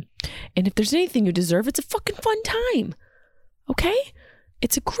time. And if there's anything you deserve, it's a fucking fun time. Okay?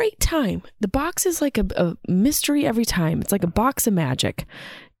 It's a great time. The box is like a mystery every time. It's like a box of magic.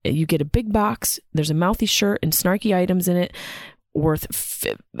 You get a big box. There's a mouthy shirt and snarky items in it worth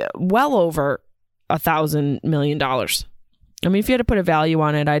well over $1,000 million. I mean, if you had to put a value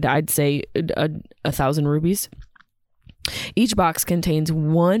on it, I'd say 1,000 rubies. Each box contains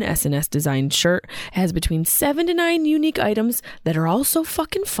one S&S designed shirt. It has between 7 to 9 unique items that are also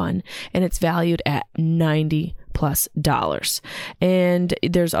fucking fun, and it's valued at $90+ dollars. And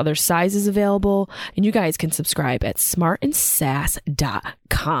there's other sizes available, and you guys can subscribe at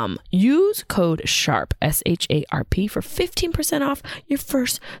smartandsass.com. Use code SHARP, SHARP, for 15% off your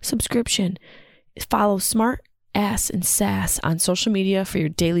first subscription. Follow Smart Ass and Sass on social media for your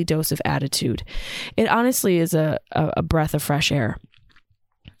daily dose of attitude. It honestly is a breath of fresh air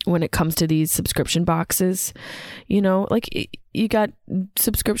when it comes to these subscription boxes. Like you got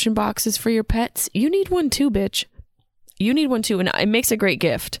subscription boxes for your pets. You need one too, bitch. You need one too. And it makes a great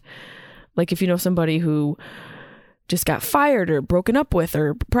gift. Like if you know somebody who just got fired or broken up with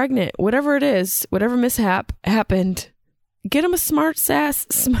or pregnant, whatever it is, whatever mishap happened, get them a smart I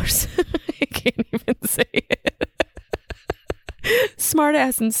can't even say it. Smart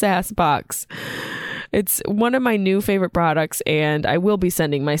Ass and Sass box. It's one of my new favorite products, and I will be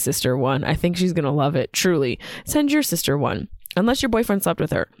sending my sister one. I think she's going to love it. Truly. Send your sister one, unless your boyfriend slept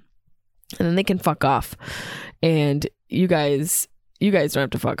with her. And then they can fuck off. And you guys don't have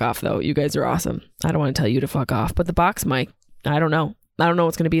to fuck off, though. You guys are awesome. I don't want to tell you to fuck off. But the box, Mike, I don't know. I don't know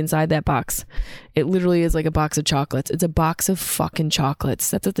what's going to be inside that box. It literally is like a box of chocolates. It's a box of fucking chocolates.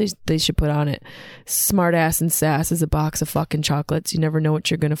 That's what they should put on it. Smart ass and sass is a box of fucking chocolates. You never know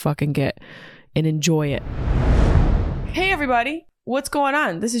what you're going to fucking get. And enjoy it. Hey, everybody. What's going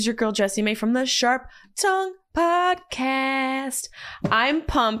on? This is your girl, Jessie May from the Sharp Tongue Podcast. I'm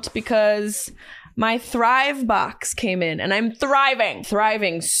pumped because my Thrive box came in and I'm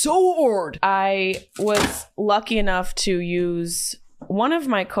thriving so hard. I was lucky enough to use one of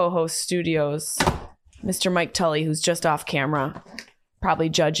my co-host studios, Mr. Mike Tully, who's just off camera, probably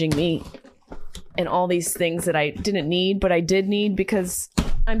judging me and all these things that I didn't need, but I did need because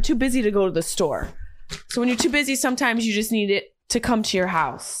I'm too busy to go to the store. So when you're too busy, sometimes you just need it to come to your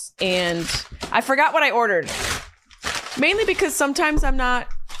house. And I forgot what I ordered. Mainly because sometimes I'm not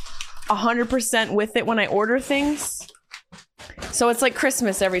 100% with it when I order things. So it's like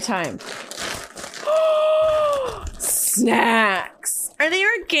Christmas every time. Snacks. Are they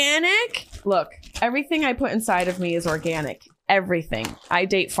organic? Look, everything I put inside of me is organic. Everything. I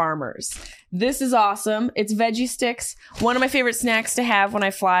date farmers. This is awesome. It's veggie sticks. One of my favorite snacks to have when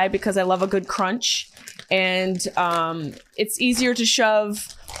I fly because I love a good crunch. And it's easier to shove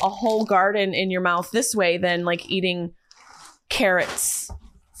a whole garden in your mouth this way than like eating carrots.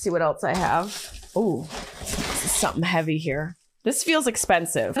 Let's see what else I have. Ooh, this is something heavy here. This feels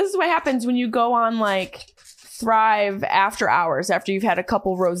expensive. This is what happens when you go on like Thrive after hours, after you've had a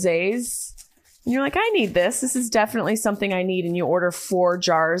couple rosés. And you're like, I need this. This is definitely something I need. And you order 4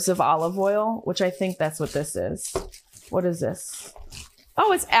 jars of olive oil, which I think that's what this is. What is this?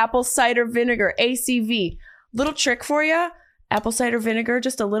 Oh, it's apple cider vinegar, ACV. Little trick for you. Apple cider vinegar,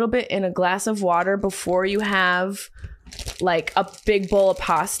 just a little bit in a glass of water before you have like a big bowl of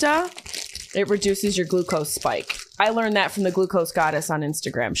pasta. It reduces your glucose spike. I learned that from the Glucose Goddess on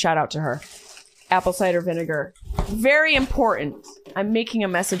Instagram. Shout out to her. Apple cider vinegar. Very important. I'm making a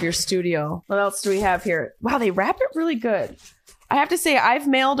mess of your studio. What else do we have here? Wow, they wrap it really good. I have to say, I've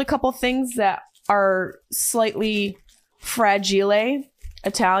mailed a couple things that are slightly fragile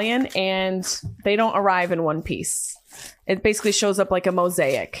Italian, and they don't arrive in one piece. It basically shows up like a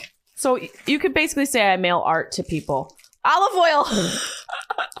mosaic. So you could basically say I mail art to people. Olive oil.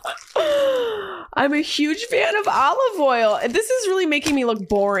 I'm a huge fan of olive oil. This is really making me look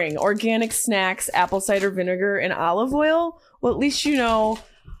boring. Organic snacks, apple cider vinegar, and olive oil. Well, at least you know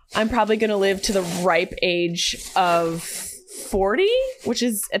I'm probably going to live to the ripe age of 40, which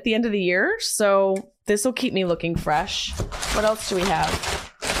is at the end of the year. So this will keep me looking fresh. What else do we have?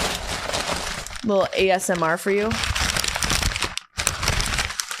 A little ASMR for you.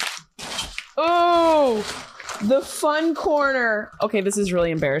 Oh, the fun corner. Okay, this is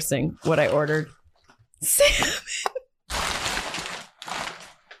really embarrassing what I ordered. Salmon.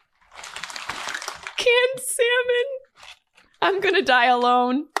 Canned salmon. I'm gonna die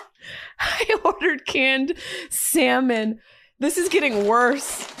alone. I ordered canned salmon. This is getting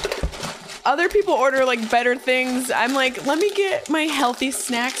worse. Other people order like better things. I'm like, let me get my healthy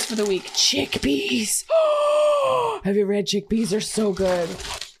snacks for the week. Chickpeas. Have you ever had chickpeas? They're so good.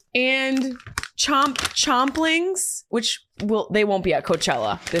 And chomplings, which they won't be at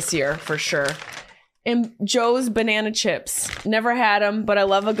Coachella this year for sure. And Joe's banana chips. Never had them, but I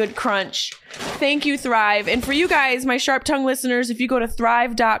love a good crunch. Thank you, Thrive. And for you guys, my Sharp Tongue listeners, if you go to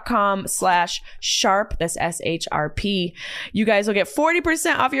thrive.com/sharp, that's SHRP, you guys will get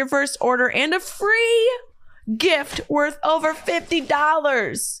 40% off your first order and a free gift worth over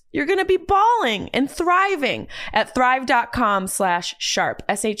 $50. You're going to be balling and thriving at thrive.com/sharp,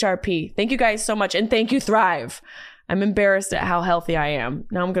 SHRP. Thank you guys so much. And thank you, Thrive. I'm embarrassed at how healthy I am.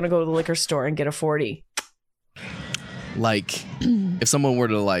 Now I'm going to go to the liquor store and get a 40. Like, if someone were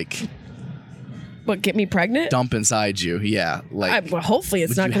to like... What, get me pregnant? Dump inside you, yeah. Like, well, hopefully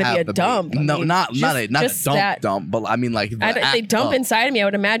it's not going to be a dump. No, not a dump, but I mean like... they dump inside of me. I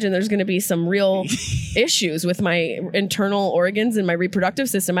would imagine there's going to be some real issues with my internal organs and my reproductive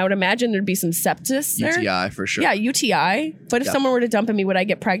system. I would imagine there'd be some sepsis there. UTI for sure. Yeah, UTI. But if someone were to dump in me, would I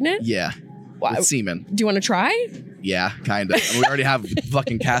get pregnant? Yeah. With semen. Do you want to try? Yeah, kind of. And we already have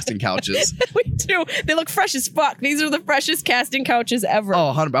fucking casting couches. We do. They look fresh as fuck. These are the freshest casting couches ever. Oh,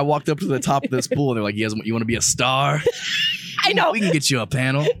 100. I walked up to the top of this pool and they're like, you want to be a star? I know. We can get you a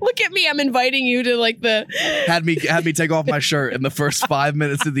panel. Look at me. I'm inviting you to like the. Had me take off my shirt in the first 5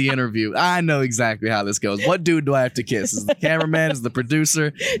 minutes of the interview. I know exactly how this goes. What dude do I have to kiss? Is the cameraman? Is the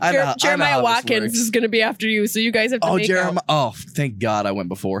producer? Jeremiah how Watkins is going to be after you, so you guys have to make Jeremiah. out. Oh, thank God I went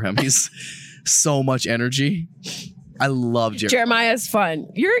before him. He's so much energy. I love Jeremiah. Jeremiah's fun.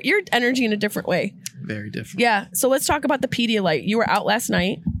 You're energy in a different way. Very different. Yeah. So let's talk about the Pedialyte. You were out last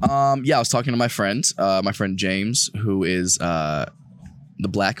night. Yeah, I was talking to my friend James, who is the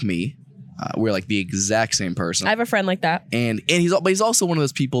Black Me. We're like the exact same person. I have a friend like that. And he's also one of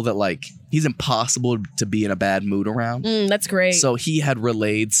those people that like he's impossible to be in a bad mood around. That's great. So he had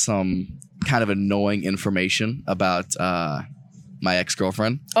relayed some kind of annoying information about my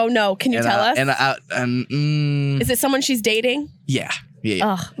ex-girlfriend. Oh no! Can you tell us? Is it someone she's dating? Yeah.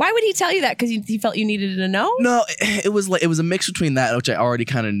 Ugh. Why would he tell you that? Because he felt you needed to know? No, it was a mix between that, which I already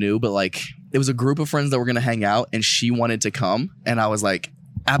kind of knew, but like it was a group of friends that were gonna hang out, and she wanted to come, and I was like,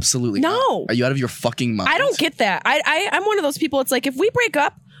 absolutely no. not. Are you out of your fucking mind? I don't get that. I'm one of those people. It's like if we break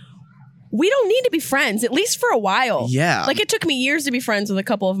up, we don't need to be friends, at least for a while. Yeah. Like it took me years to be friends with a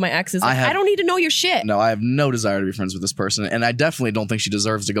couple of my exes. Like, I don't need to know your shit. No, I have no desire to be friends with this person, and I definitely don't think she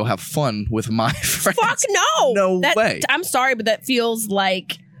deserves to go have fun with my friends. Fuck no. No way. I'm sorry, but that feels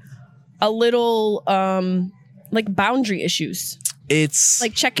like a little like boundary issues. It's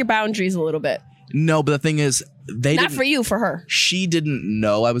like check your boundaries a little bit. No, but the thing is, not for you, for her. She didn't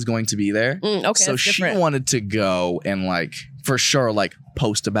know I was going to be there. Okay, so that's she different. wanted to go and like for sure like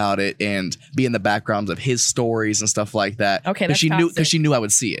post about it and be in the backgrounds of his stories and stuff like that. Okay, that's because she knew I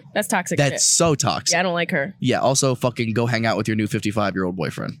would see it. That's toxic. That's shit. so toxic. Yeah, I don't like her. Yeah. Also, fucking go hang out with your new 55-year-old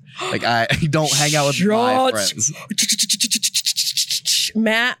boyfriend. Like I don't hang out with my friends.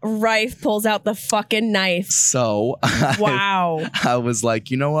 Matt Rife pulls out the fucking knife. So wow. I was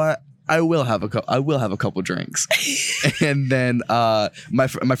like, you know what? I will have a couple drinks, and then my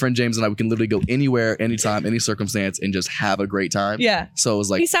friend James and I, we can literally go anywhere, anytime, any circumstance, and just have a great time. Yeah. So it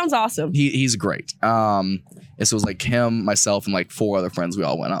was like he sounds awesome. He's great. And so it was like him, myself, and like 4 other friends. We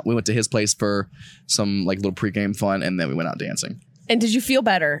all went out. We went to his place for some like little pregame fun, and then we went out dancing. And did you feel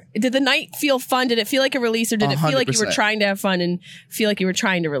better? Did the night feel fun? Did it feel like a release, or did it feel like you were 100%. trying to have fun and feel like you were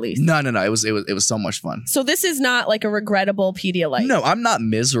trying to release? No. It was so much fun. So this is not like a regrettable Pedialyte. No, I'm not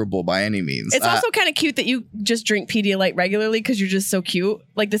miserable by any means. It's also kind of cute that you just drink Pedialyte regularly because you're just so cute.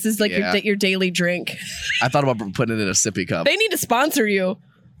 Like this is like your daily drink. I thought about putting it in a sippy cup. They need to sponsor you.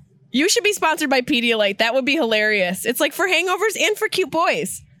 You should be sponsored by Pedialyte. That would be hilarious. It's like for hangovers and for cute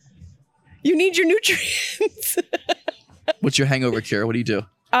boys. You need your nutrients. What's your hangover cure? What do you do?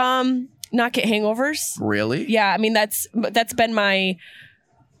 Not get hangovers. Really? Yeah, I mean that's been my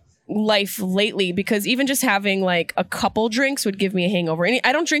life lately because even just having like a couple drinks would give me a hangover.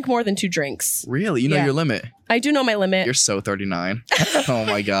 I don't drink more than 2 drinks. Really? You know your limit. I do know my limit. You're so 39. Oh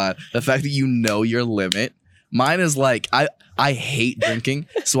my God. The fact that you know your limit. Mine is like, I hate drinking.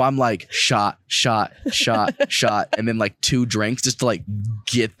 So I'm like shot, and then like 2 drinks just to like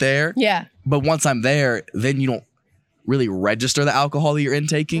get there. Yeah. But once I'm there, then you don't really register the alcohol that you're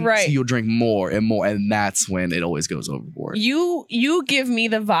intaking. Right. So you'll drink more and more. And that's when it always goes overboard. You give me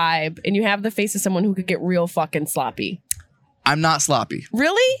the vibe and you have the face of someone who could get real fucking sloppy. I'm not sloppy.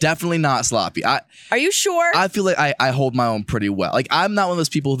 Really? Definitely not sloppy. Are you sure? I feel like I hold my own pretty well. Like I'm not one of those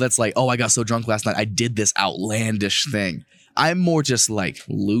people that's like, oh, I got so drunk last night, I did this outlandish thing. I'm more just like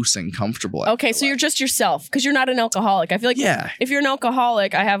loose and comfortable. Okay, so you're just yourself because you're not an alcoholic. I feel like if you're an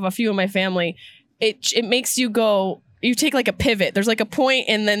alcoholic, I have a few in my family, it makes you go, you take like a pivot. There's like a point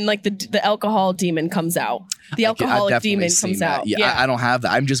and then like the alcohol demon comes out. The alcoholic demon comes out. Yeah, I don't have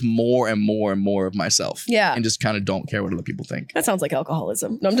that. I'm just more and more and more of myself. Yeah. And just kind of don't care what other people think. That sounds like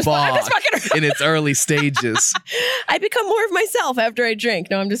alcoholism. No, I'm just fucking around. In its early stages. I become more of myself after I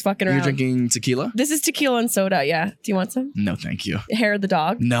drink. No, I'm just fucking around. You're drinking tequila? This is tequila and soda, yeah. Do you want some? No, thank you. Hair of the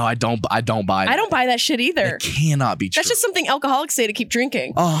dog? No, I don't buy that. I don't buy that shit either. That cannot be true. That's just something alcoholics say to keep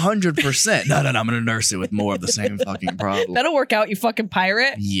drinking. 100%. No, I'm going to nurse it with more of the same fucking problem. That'll work out, you fucking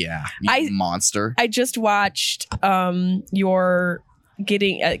pirate. Yeah, you monster. I just watched your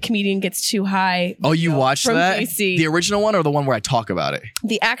comedian gets too high. Oh, you watched from that? DC. The original one or the one where I talk about it?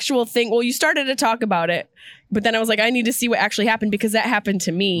 The actual thing. Well, you started to talk about it, but then I was like, I need to see what actually happened because that happened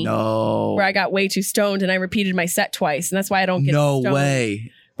to me. No. Where I got way too stoned and I repeated my set twice, and that's why I don't get no stoned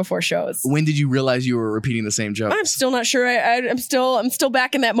way. before shows. When did you realize you were repeating the same jokes? I'm still not sure. I'm still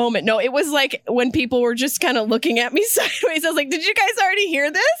back in that moment. No, it was like when people were just kind of looking at me sideways. I was like, did you guys already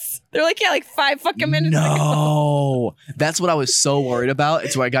hear this? They're like, yeah, like 5 fucking minutes ago. No, that's what I was so worried about.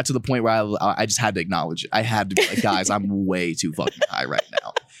 It's where I got to the point where I just had to acknowledge it. I had to be like, guys, I'm way too fucking high right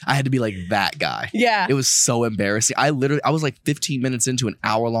now. I had to be like that guy. Yeah. It was so embarrassing. I was like 15 minutes into an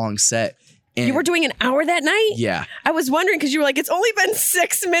hour-long set. And You were doing an hour that night? yeah. I was wondering because you were like, it's only been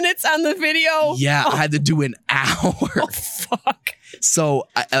 6 minutes on the video. Yeah, I had to do an hour. Oh, fuck. So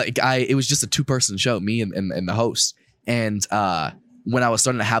it was just a 2-person show, me and the host. And when I was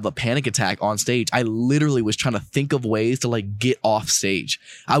starting to have a panic attack on stage, I literally was trying to think of ways to like get off stage.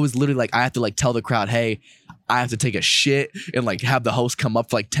 I was literally like, I have to like tell the crowd, hey, I have to take a shit, and like have the host come up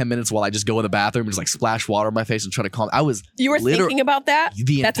for like 10 minutes while I just go in the bathroom and just like splash water on my face and try to calm. You were thinking about that?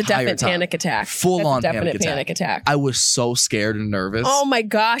 the That's a entire definite time. panic attack. Full on definite panic attack. I was so scared and nervous. Oh my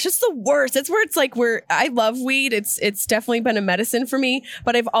gosh, it's the worst. That's where it's like I love weed. It's definitely been a medicine for me,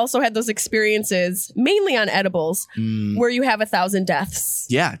 but I've also had those experiences mainly on edibles where you have 1,000 deaths.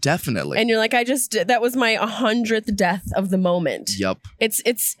 Yeah, definitely. And you're like, that was my 100th death of the moment. Yep.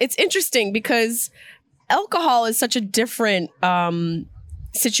 It's interesting because alcohol is such a different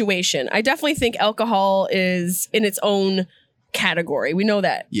situation. I definitely think alcohol is in its own category. We know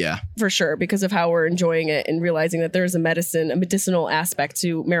that Yeah. for sure because of how we're enjoying it and realizing that there's a medicinal aspect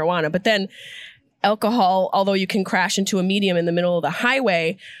to marijuana. But then alcohol, although you can crash into a medium in the middle of the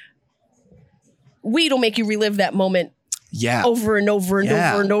highway, weed will make you relive that moment Yeah. over and over and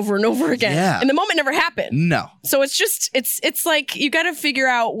Yeah. over and over and over again. Yeah. And the moment never happened. No. So it's just it's like you got to figure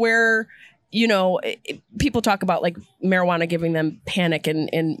out where, you know, people talk about like marijuana giving them panic and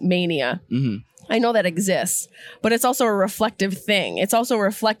mania. Mm-hmm. I know that exists, but it's also a reflective thing. It's also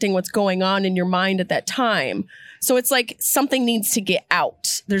reflecting what's going on in your mind at that time. So it's like something needs to get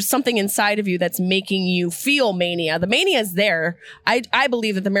out. There's something inside of you that's making you feel mania. The mania is there. I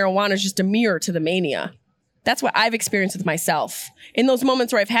believe that the marijuana is just a mirror to the mania. That's what I've experienced with myself. In those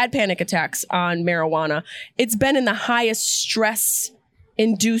moments where I've had panic attacks on marijuana, it's been in the highest stress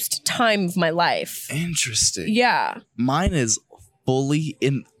induced time of my life. Interesting. Yeah. Mine is fully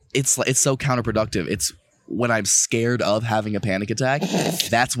in. It's so counterproductive. It's when I'm scared of having a panic attack.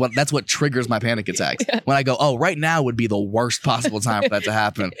 That's what triggers my panic attacks. Yeah. When I go, oh, right now would be the worst possible time for that to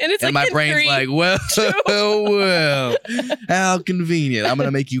happen. And it's like my in brain's 3, like, well, how convenient. I'm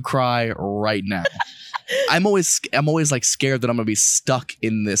gonna make you cry right now. I'm always like scared that I'm gonna be stuck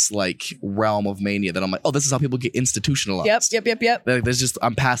in this like realm of mania that I'm like, oh, this is how people get institutionalized. Yep. Like,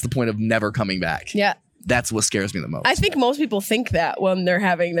 I'm past the point of never coming back. Yeah. That's what scares me the most. I think most people think that when they're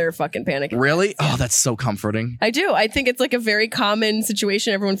having their fucking panic. Really? Oh, that's so comforting. I do. I think it's like a very common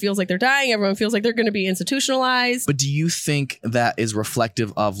situation. Everyone feels like they're dying. Everyone feels like they're going to be institutionalized. But do you think that is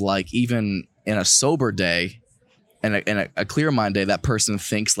reflective of like even in a sober day and a clear mind day, that person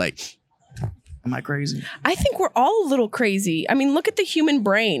thinks like, am I crazy? I think we're all a little crazy. I mean, look at the human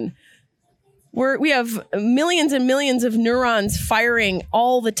brain. We have millions and millions of neurons firing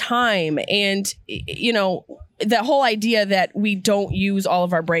all the time. And, you know, that whole idea that we don't use all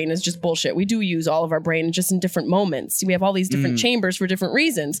of our brain is just bullshit. We do use all of our brain just in different moments. We have all these different chambers for different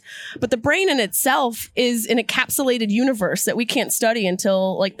reasons. But the brain in itself is an encapsulated universe that we can't study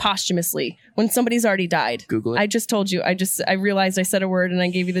until like posthumously when somebody's already died. Google it. I just told you. I realized I said a word and I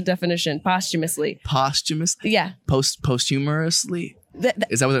gave you the definition. Posthumously. Posthumously? Yeah. Posthumously?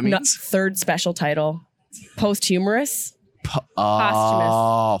 Is that what that No, means? third special title. Posthumous.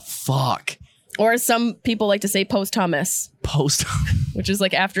 Oh, fuck. Or as some people like to say, posthumous, which is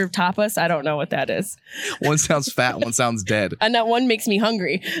like after tapas. I don't know what that is. One sounds fat, one sounds dead. And that one makes me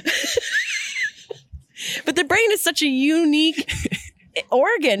hungry. But the brain is such a unique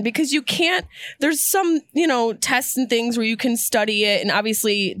organ because you can't, there's some, you know, tests and things where you can study it. And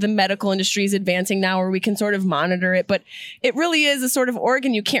obviously the medical industry is advancing now where we can sort of monitor it. But it really is a sort of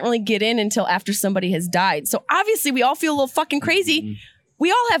organ you can't really get in until after somebody has died. So obviously we all feel a little fucking crazy. Mm-hmm. We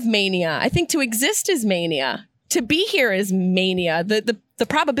all have mania. I think to exist is mania. To be here is mania. The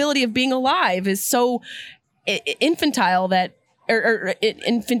probability of being alive is so infantile that, or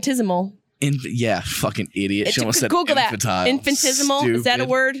infinitesimal. Yeah, fucking idiot. She almost said Google infantile. that. Infinitesimal. Stupid. Is that a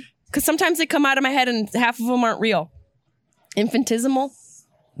word? Because sometimes they come out of my head and half of them aren't real. Infinitesimal.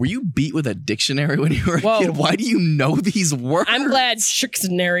 Were you beat with a dictionary when you were a Whoa. kid? Why do you know these words? I'm glad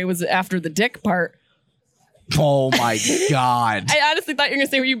dictionary was after the dick part. Oh my God. I honestly thought you were going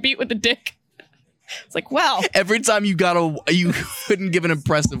to say, were you beat with the dick? It's like, well. Every time you couldn't give an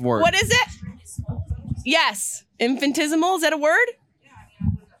impressive word. What is it? Yes. Infinitesimal. Is that a word?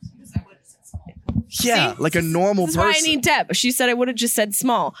 Yeah, See? like a normal This is person. why I need Deb. She said I would have just said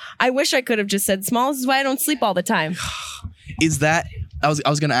small. I wish I could have just said small. This is why I don't sleep all the time. Is that I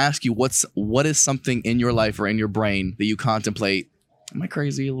was gonna ask you what is something in your life or in your brain that you contemplate? Am I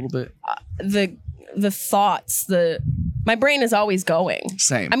crazy a little bit? The thoughts, my brain is always going.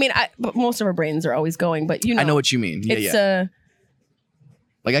 Same. I mean, but most of our brains are always going, but I know what you mean. Yeah, it's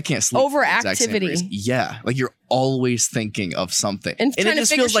like I can't sleep. for the exact same overactivity. reason. Yeah, like you're always thinking of something, And trying it to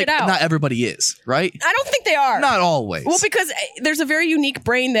just figure feels like shit out. not everybody is, right? I don't think they are. Not always. Well, because there's a very unique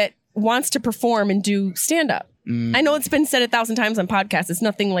brain that wants to perform and do stand up. I know it's been said 1,000 times on podcasts. It's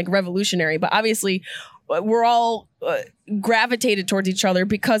nothing like revolutionary, but obviously we're all gravitated towards each other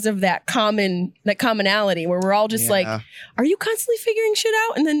because of that commonality where we're all just like, are you constantly figuring shit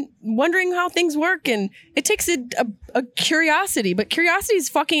out and then wondering how things work? And it takes a curiosity, but curiosity is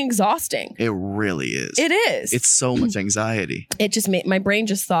fucking exhausting. It really is. It is. It's so much anxiety. It just made my brain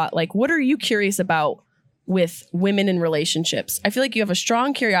just thought like, what are you curious about with women in relationships? I feel like you have a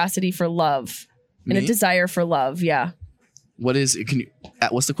strong curiosity for love and a Me? desire for love. Yeah. What is it? Can you?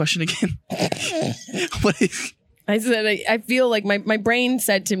 What's the question again? What is? I said, I feel like my brain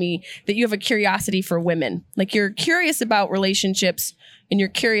said to me that you have a curiosity for women. Like you're curious about relationships and you're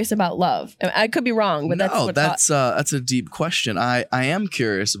curious about love. I could be wrong, but that's what that's a deep question. I am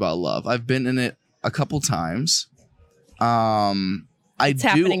curious about love. I've been in it a couple times. It's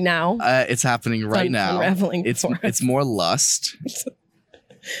happening now. It's happening right now. Unraveling It's for us. it's more lust.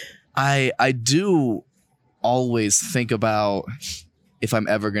 I do always think about if I'm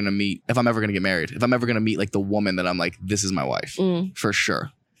ever gonna get married, if I'm ever gonna meet like the woman that I'm like, this is my wife for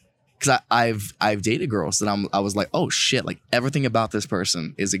sure. Because I've dated girls that I was like, oh shit, like everything about this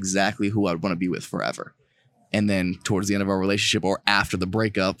person is exactly who I'd want to be with forever. And then towards the end of our relationship or after the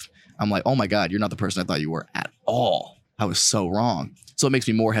breakup, I'm like, oh my God, you're not the person I thought you were at all. I was so wrong. So it makes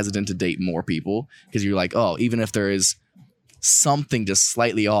me more hesitant to date more people because you're like, oh, even if there is something just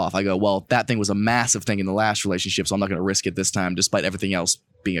slightly off, I go, well, that thing was a massive thing in the last relationship, so I'm not going to risk it this time, despite everything else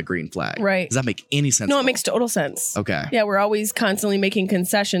being a green flag. Right. Does that make any sense? No, at it all? makes total sense. Okay. Yeah, we're always constantly making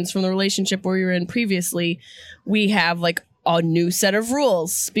concessions from the relationship where we were in previously. We have like a new set of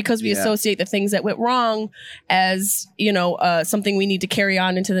rules because we associate the things that went wrong as, something we need to carry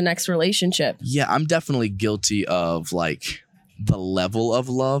on into the next relationship. Yeah, I'm definitely guilty of like the level of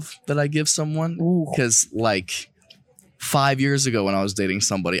love that I give someone. Because like 5 years ago when I was dating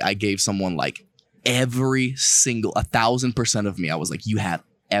somebody, I gave someone like every single 1,000% of me. I was like, you have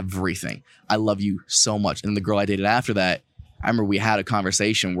everything. I love you so much. And the girl I dated after that, I remember we had a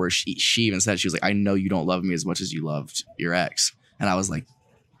conversation where she even said, she was like, I know you don't love me as much as you loved your ex. And I was like,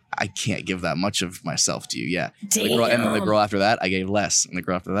 I can't give that much of myself to you. Yeah. Damn. And then the girl after that, I gave less. And the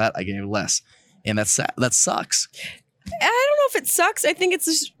girl after that, I gave less. And that's sad. That sucks. I don't know if it sucks. I think it's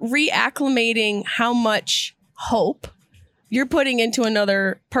just reacclimating how much hope you're putting into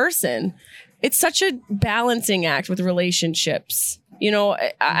another person. It's such a balancing act with relationships.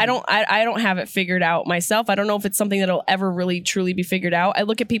 I don't have it figured out myself. I don't know if it's something that'll ever really truly be figured out. I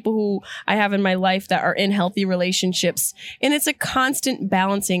look at people who I have in my life that are in healthy relationships, and it's a constant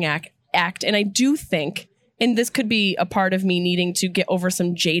balancing act. And I do think, and this could be a part of me needing to get over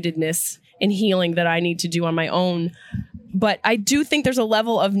some jadedness and healing that I need to do on my own. But I do think there's a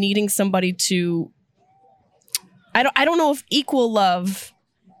level of needing somebody to, I don't know if equal love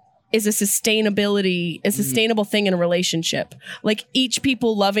is a sustainable thing in a relationship. Like each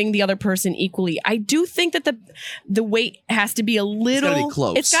people loving the other person equally. I do think that the weight has to be a little, gotta be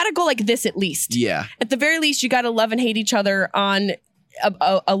close. It's got to go like this at least. Yeah. At the very least, you got to love and hate each other on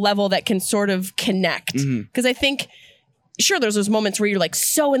a level that can sort of connect. Because I think, sure, there's those moments where you're like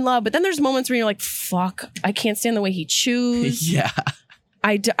so in love, but then there's moments where you're like, fuck, I can't stand the way he chews. Yeah.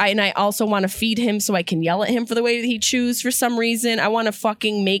 And I also want to feed him so I can yell at him for the way that he chews for some reason. I want to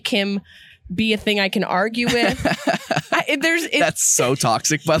fucking make him be a thing I can argue with. That's so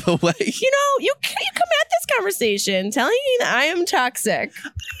toxic, by the way. You come at this conversation telling me that I am toxic.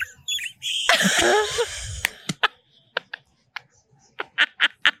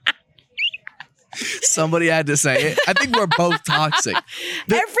 Somebody had to say it. I think we're both toxic.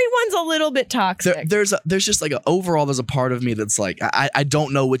 Everyone's a little bit toxic. There's just like overall, there's a part of me that's like, I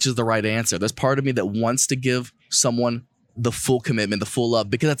don't know which is the right answer. There's part of me that wants to give someone the full commitment, the full love,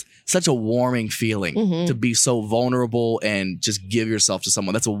 because that's such a warming feeling to be so vulnerable and just give yourself to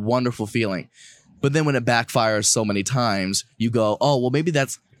someone. That's a wonderful feeling. But then when it backfires so many times, you go, oh, well, maybe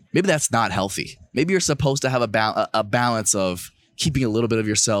that's not healthy. Maybe you're supposed to have a balance of keeping a little bit of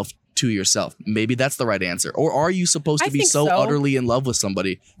yourself to yourself. Maybe that's the right answer. Or are you supposed to be so utterly in love with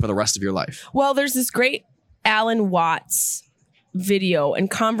somebody for the rest of your life? Well, there's this great Alan Watts video and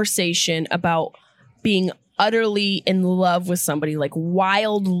conversation about being utterly in love with somebody, like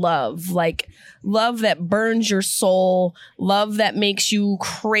wild love, like love that burns your soul, love that makes you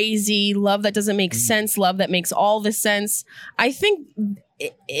crazy, love that doesn't make sense, love that makes all the sense. I think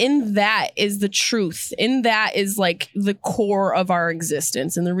in that is the truth. In that is like the core of our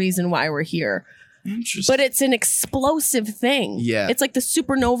existence and the reason why we're here. Interesting. But it's an explosive thing. Yeah. It's like the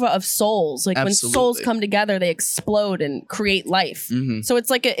supernova of souls. Like when souls come together, they explode and create life. Mm-hmm. So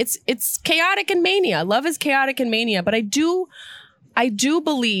it's like it's chaotic and mania. Love is chaotic and mania. But I do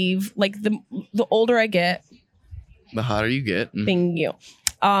believe, like the older I get, The hotter you get. thank you,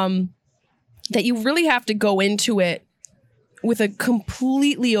 that you really have to go into it with a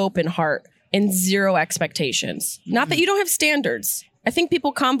completely open heart and zero expectations. Not that you don't have standards. I think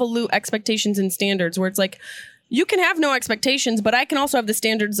people convolute expectations and standards where it's like, you can have no expectations, but I can also have the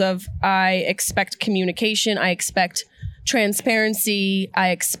standards of I expect communication, I expect transparency, I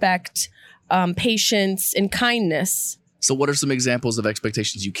expect patience and kindness. So what are some examples of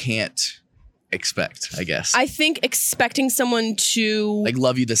expectations you can't expect, I guess? I think expecting someone to... like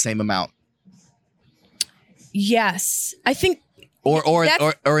love you the same amount. Yes. I think...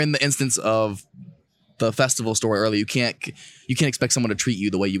 Or in the instance of the festival story earlier, you can't expect someone to treat you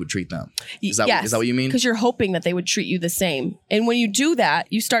the way you would treat them. Is that what you mean? Because you're hoping that they would treat you the same. And when you do that,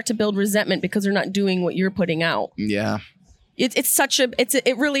 you start to build resentment because they're not doing what you're putting out. Yeah.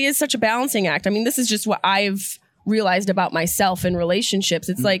 It really is such a balancing act. I mean, this is just what I've realized about myself in relationships.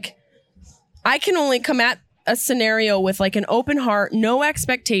 It's like I can only come at a scenario with like an open heart, no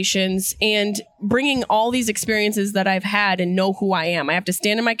expectations, and bringing all these experiences that I've had and know who I am. I have to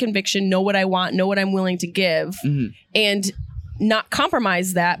stand in my conviction, know what I want, know what I'm willing to give, and not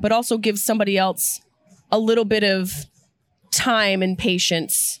compromise that, but also give somebody else a little bit of time and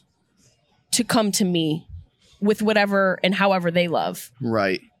patience to come to me with whatever and however they love.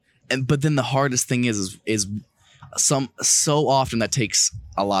 Right. But then the hardest thing is so often that takes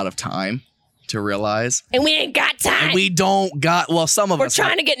a lot of time to realize. And we ain't got time. And we don't got, well, some of We're us.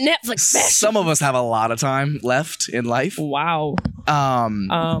 trying to get Netflix specials. Some of us have a lot of time left in life. Wow.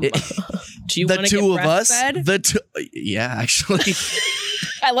 Do you the want to two get of us, breastfed? yeah, actually.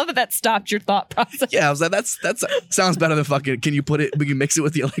 I love that stopped your thought process. Yeah, I was like, that's sounds better than fucking. Can you put it? We can mix it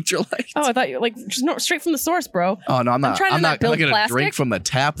with the electrolyte. Oh, I thought you like just no, straight from the source, bro. Oh no, I'm not. trying to I'm not not build gonna plastic. drink from the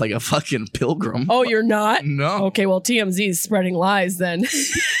tap like a fucking pilgrim. Oh, you're not? No. Okay, well, TMZ is spreading lies then.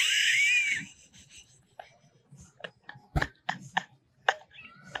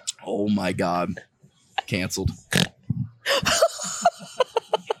 Oh my god, canceled.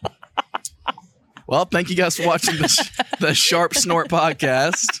 Well, thank you guys for watching the Sharp Snort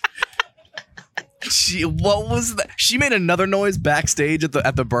podcast. What was that? She made another noise backstage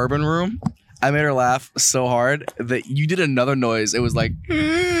at the Bourbon Room. I made her laugh so hard that you did another noise. It was like,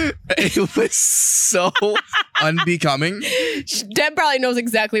 it was so unbecoming. Deb probably knows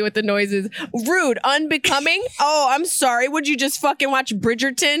exactly what the noise is. Rude, unbecoming. Oh, I'm sorry. Would you just fucking watch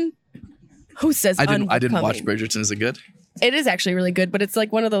Bridgerton? Who says I unbecoming? didn't watch Bridgerton. Is it good? It is actually really good, but it's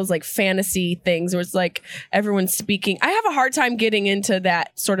like one of those like fantasy things where it's like everyone's speaking. I have a hard time getting into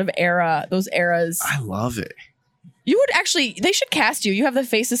that sort of era, those eras. I love it. You would actually, they should cast you. You have the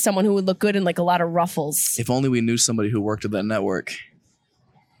face of someone who would look good in like a lot of ruffles. If only we knew somebody who worked at that network.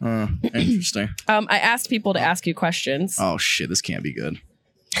 Interesting. I asked people to ask you questions. Oh shit, this can't be good.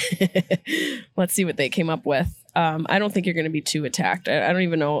 Let's see what they came up with. I don't think you're going to be too attacked. I don't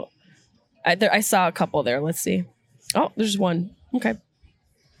even know. I saw a couple there. Let's see. Oh, there's one. Okay.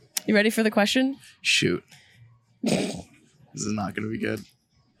 You ready for the question? Shoot. This is not going to be good.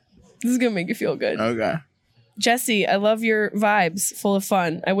 This is going to make you feel good. Okay. Jesse, I love your vibes, full of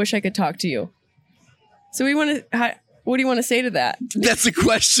fun. I wish I could talk to you. So what do you want to say to that? That's a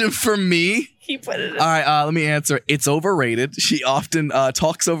question for me. He put it in. All right, let me answer. It's overrated. She often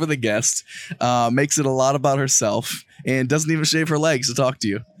talks over the guest, makes it a lot about herself, and doesn't even shave her legs to talk to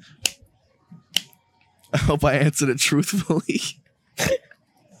you. I hope I answered it truthfully.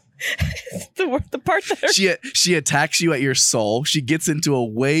 the part that She attacks you at your soul. She gets into a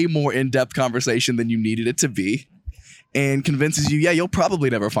way more in-depth conversation than you needed it to be, and convinces you, yeah, you'll probably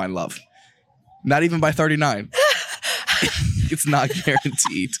never find love. Not even by 39. It's not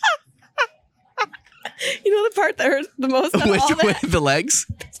guaranteed. You know the part that hurts the most of all that? With the legs?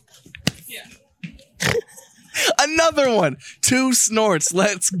 Yeah. Another one. 2 snorts.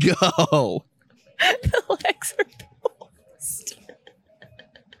 Let's go. The legs are the most.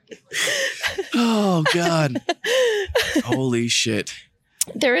 Oh, God. Holy shit.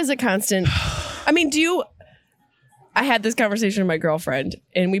 There is a constant. I mean, I had this conversation with my girlfriend,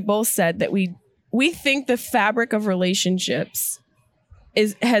 and we both said that we think the fabric of relationships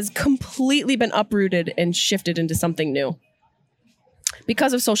has completely been uprooted and shifted into something new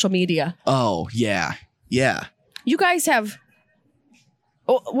because of social media. Oh, yeah. Yeah. You guys have...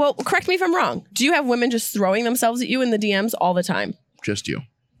 Oh, well, correct me if I'm wrong. Do you have women just throwing themselves at you in the DMs all the time? Just you.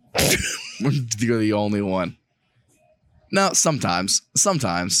 You're the only one. No, sometimes.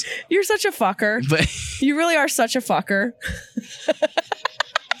 You're such a fucker. But You really are such a fucker.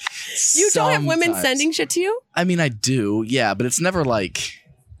 You don't have women sometimes. sending shit to you? I mean, I do, yeah, but it's never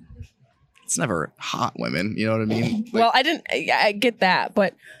hot women. You know what I mean? Like, Well, I get that,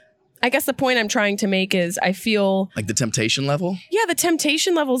 but I guess the point I'm trying to make is I feel, like the temptation level. yeah, the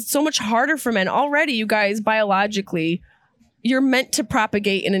temptation level is so much harder for men. Already, you guys, biologically, you're meant to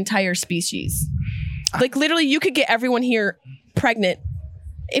propagate an entire species. Like, literally, you could get everyone here pregnant.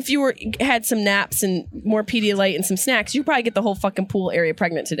 If you had some naps and more Pedialyte and some snacks, you could probably get the whole fucking pool area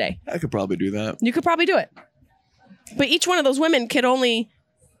pregnant today. I could probably do that. You could probably do it. But each one of those women could only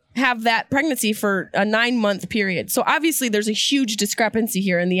have that pregnancy for a 9-month period. So obviously there's a huge discrepancy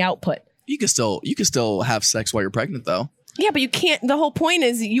here in the output. You can still have sex while you're pregnant, though. Yeah, but you can't. The whole point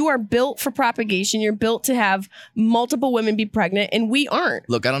is you are built for propagation. You're built to have multiple women be pregnant, and we aren't.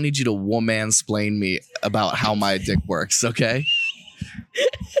 Look, I don't need you to woman-splain me about how my dick works, okay?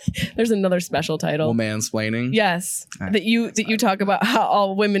 There's another special title. Woman-splaining? Yes, Right. that you talk about how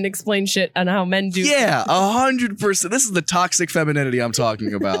all women explain shit and how men do. Yeah, 100%. This is the toxic femininity I'm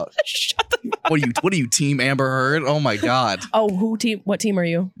talking about. Shut the fuck. What are you, Team Amber Heard? Oh my God. Oh, what team are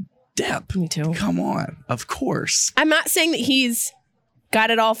you? Deb. Me too. Come on. Of course. I'm not saying that he's got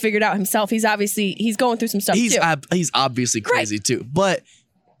it all figured out himself. He's going through some stuff He's too. he's obviously crazy too. But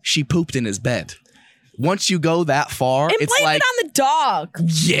she pooped in his bed. Once you go that far, and it's blame like, it on the dog.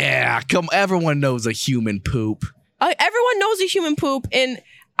 yeah, everyone knows a human poop. Everyone knows a human poop, and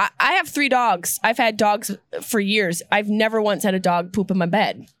I have 3 dogs. I've had dogs for years. I've never once had a dog poop in my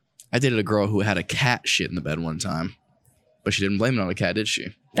bed. I dated a girl who had a cat shit in the bed one time, but she didn't blame it on the cat, did she?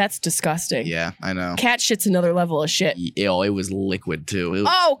 That's disgusting. Yeah, I know. Cat shit's another level of shit. Ew, it was liquid too. It was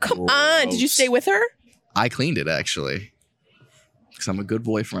Oh, come on. Did you gross. stay with her? I cleaned it actually, because I'm a good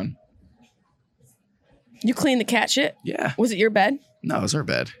boyfriend. You cleaned the cat shit? Yeah. Was it your bed? No, it was her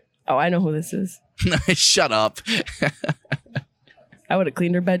bed. Oh, I know who this is. Shut up. I would have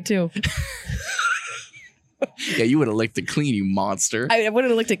cleaned her bed too. Yeah, you would have licked it clean, you monster. I would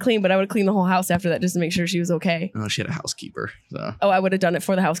have looked it clean, but I would have cleaned the whole house after that just to make sure she was okay. Oh, she had a housekeeper. So Oh, I would have done it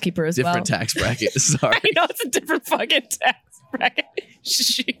for the housekeeper as different well. tax bracket. Sorry. I know it's a different fucking tax bracket.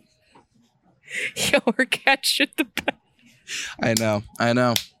 Yo, her cat shit the bed. I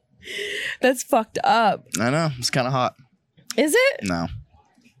know. That's fucked up. It's kind of hot. Is it? No.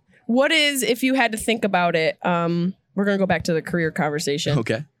 What is, if you had to think about it, we're going to go back to the career conversation.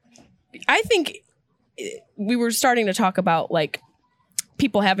 Okay. I think we were starting to talk about like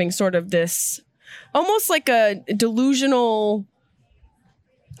people having sort of this almost like a delusional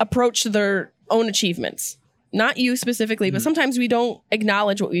approach to their own achievements. Not you specifically, but sometimes we don't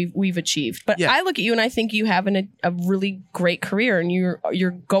acknowledge what we've achieved. But Yeah. I look at you and I think you have a really great career, and you're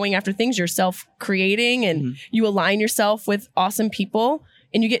going after things, you're self-creating, and you align yourself with awesome people,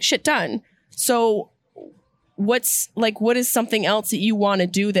 and you get shit done. So what is something else that you want to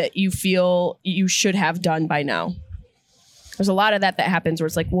do that you feel you should have done by now? There's a lot of that happens where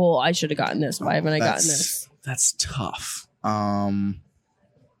it's like, well, I should have gotten this. Why haven't I gotten this? That's tough.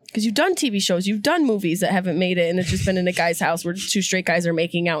 Because you've done TV shows, you've done movies that haven't made it, and it's just been in a guy's house where 2 straight guys are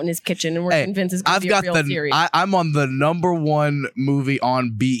making out in his kitchen, and we're convinced it's going to be a real series. I'm on the #1 movie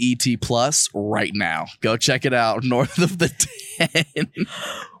on BET Plus right now. Go check it out. North of the 10.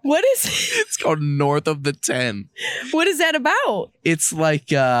 What is It's called North of the 10. what is that about? It's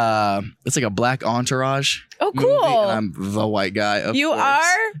like a black entourage. Oh, movie, cool. and I'm the white guy. Of You course.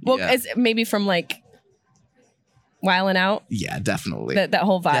 are? Well, Yeah. it's maybe from like Wildin' Out, Yeah, definitely. that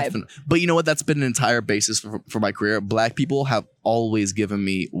whole vibe. Definitely. But you know what? That's been an entire basis for my career. Black people have always given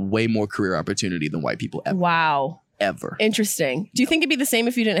me way more career opportunity than white people ever. Wow. Ever. Interesting. Do you think it'd be the same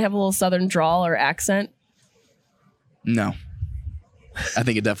if you didn't have a little southern drawl or accent? No. I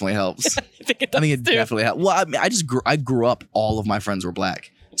think it definitely helps. I think it I think it does, too. definitely helps. Well, I mean, I grew up, all of my friends were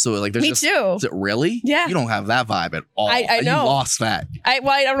black. So like there's Me just, too. Is it really? Yeah. You don't have that vibe at all. I know. You lost that. I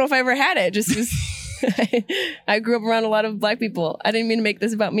don't know if I ever had it. Just was, I grew up around a lot of black people. I didn't mean to make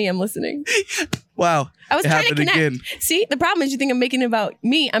this about me. I'm listening. Wow. I was It trying to happened connect. again. See, the problem is you think I'm making it about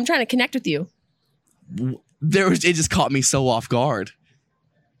me. I'm trying to connect with you. It just caught me so off guard.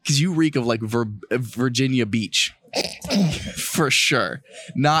 Because you reek of like Virginia Beach. For sure.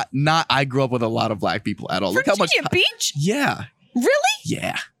 Not I grew up with a lot of black people at all. Look how much Virginia Beach? Yeah. Really?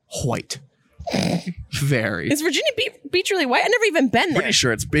 Yeah. White. Very. Is Virginia Beach really white? I've never even been there. Pretty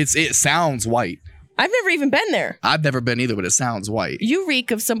sure it sounds white. I've never even been there. I've never been either, but it sounds white. You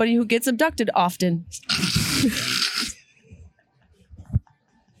reek of somebody who gets abducted often.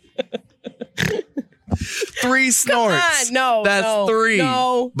 3 snorts. on, no, That's no, 3.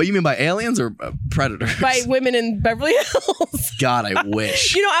 no. But you mean by aliens or predators? By women in Beverly Hills. God, I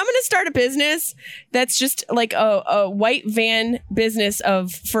wish. You know, I'm going to start a business that's just like a white van business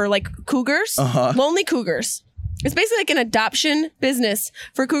for like cougars, lonely cougars. It's basically like an adoption business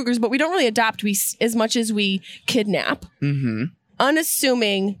for cougars, but we don't really adopt as much as we kidnap. Mm-hmm.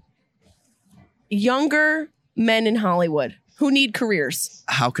 Unassuming younger men in Hollywood who need careers.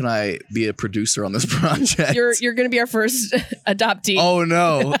 How can I be a producer on this project? You're going to be our first adoptee. Oh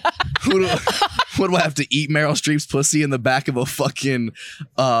no! What do I have to eat Meryl Streep's pussy in the back of a fucking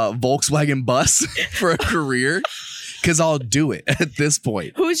Volkswagen bus for a career? Because I'll do it at this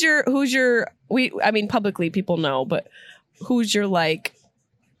point. Who's your I mean, publicly people know, but who's your like,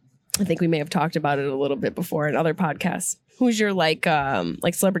 I think we may have talked about it a little bit before in other podcasts. Who's your like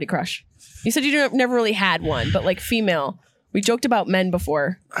celebrity crush? You said you never really had one, but like female. We joked about men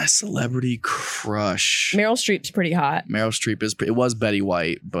before. A celebrity crush. Meryl Streep's pretty hot. Meryl Streep it was Betty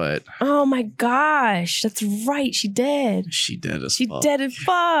White, but Oh my gosh, that's right. She did. she dead as She fuck. dead as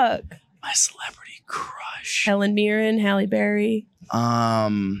fuck. My celebrity crush. Helen Mirren, Halle Berry.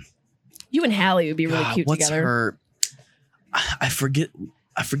 You and Halle would be really God, cute what's together. her? I forget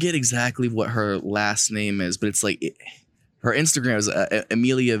exactly what her last name is, but it's like her Instagram is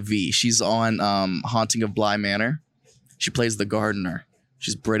Amelia V. She's on Haunting of Bly Manor. She plays the gardener.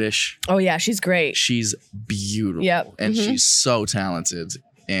 She's British. Oh yeah, she's great. She's beautiful. Yep. And Mhm. she's so talented.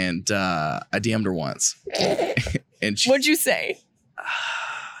 And I DM'd her once. And What'd you say?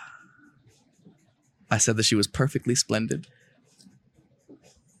 I said that she was perfectly splendid.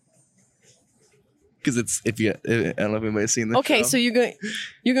 Because it's I don't know if anybody's seen this. Okay, show. so you're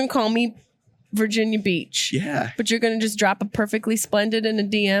gonna call me Virginia Beach. Yeah. But you're gonna just drop a perfectly splendid in a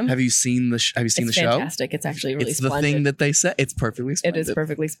DM. Have you seen the show? It's show? fantastic. It's actually really It's splendid. the thing that they say. It's perfectly It splendid. is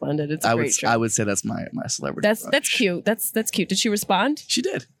perfectly splendid. It's a I great would show. I would say that's my celebrity. That's crush. cute. That's cute. Did she respond? She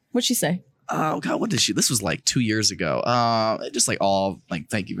did. What'd she say? Oh God, what did she? This was like 2 years ago. Just like all like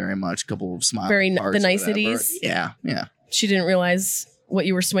thank you very much. A couple of smiles. Very the niceties? Yeah, yeah. She didn't realize what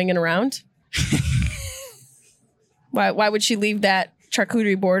you were swinging around. Why would she leave that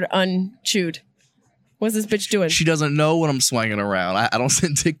charcuterie board unchewed? What's this bitch doing? She doesn't know what I'm swinging around. I don't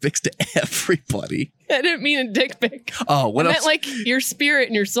send dick pics to everybody. I didn't mean a dick pic. Oh, what I else? meant like your spirit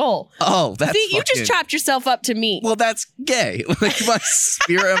and your soul. Oh, that's See, you just fucking- chopped yourself up to meat. Well, that's gay. Like my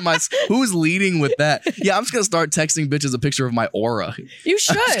spirit and my who's leading with that? Yeah, I'm just gonna start texting bitches a picture of my aura. You I'm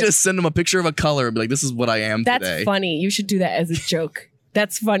should. just gonna send them a picture of a color and be like, "This is what I am That's today." funny. You should do that as a joke.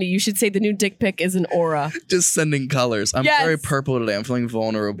 That's funny. You should say the new dick pic is an aura. Just sending colors. I'm Yes. very purple today. I'm feeling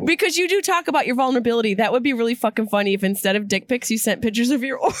vulnerable. Because you do talk about your vulnerability. That would be really fucking funny if instead of dick pics, you sent pictures of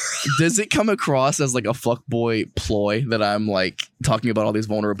your aura. Does it come across as like a fuckboy ploy that I'm like talking about all these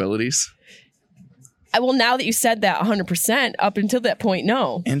vulnerabilities? Well, now that you said that 100%, up until that point,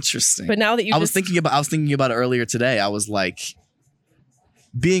 no. Interesting. But now that you I was thinking about it earlier today. I was like,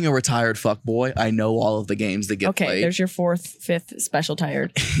 being a retired fuckboy, I know all of the games that get Okay, played. there's your 4th, 5th special title.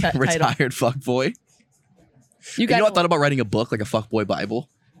 Retired fuckboy. You You know, I got thought about writing a book, like a fuckboy Bible.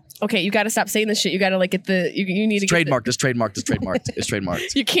 Okay, you got to stop saying this shit. You got to like get the you need to It's trademarked. It's trademarked. It's trademarked. It's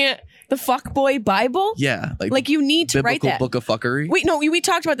trademarked. You can't the fuckboy Bible? Yeah, Like you need to write biblical that. book of fuckery. Wait, no, we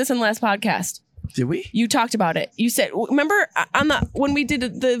talked about this in the last podcast. Did we? You talked about it. You said, remember on when we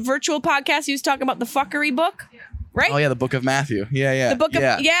did the virtual podcast, you was talking about the fuckery book, right? Oh yeah, the book of Matthew. Yeah. The book of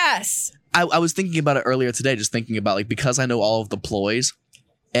yeah. yes. I was thinking about it earlier today, just thinking about like because I know all of the ploys.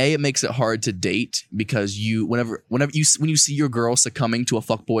 It makes it hard to date because whenever you see your girl succumbing to a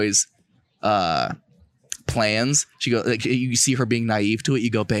fuckboy's plans, like, you see her being naive to it. You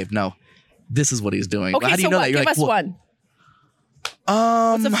go, babe, no, this is what he's doing. Okay, How do you so know what? that? You're Give like, us well, one.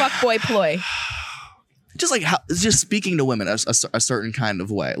 What's a fuckboy ploy? just like it's just speaking to women a certain kind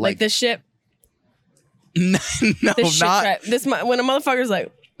of way, Like this shit. no, This shit. not. Right. This when a motherfucker's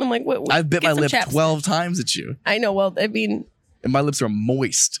like, I'm like, what? I've bit get my some lip chapstick. 12 times at you, I know. Well, I mean, and my lips are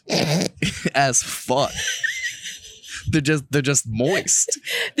moist as fuck. They're just moist.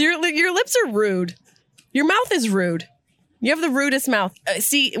 your lips are rude. Your mouth is rude. You have the rudest mouth.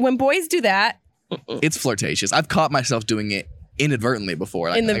 See, when boys do that It's flirtatious. I've caught myself doing it inadvertently before.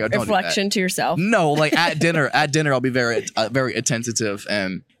 in the I go, "Don't do that." reflection to yourself. No, like at dinner, I'll be very attentive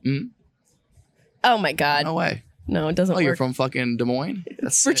and Oh my God. no way. No, it doesn't Oh, work. you're from fucking Des Moines?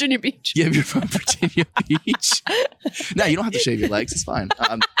 That's sick. Virginia Beach. Yeah, you're from Virginia Beach. No, you don't have to shave your legs. It's fine.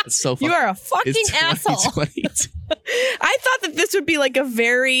 It's so fun. You are a fucking asshole. 2022. I thought that this would be like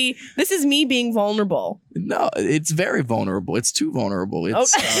this is me being vulnerable. No, it's very vulnerable. It's too vulnerable.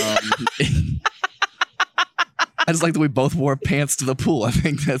 It's I just like that we both wore pants to the pool. I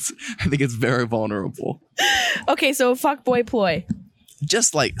think it's very vulnerable. Okay, so fuck boy ploy.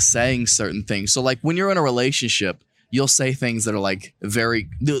 Just like saying certain things. So like when you're in a relationship, you'll say things that are like very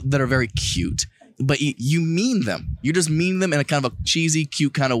cute, but you mean them. You just mean them in a kind of a cheesy,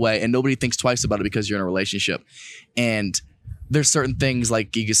 cute kind of way, and nobody thinks twice about it because you're in a relationship. And there's certain things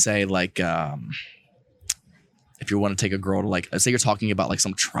like you could say like if you want to take a girl to like, say you're talking about like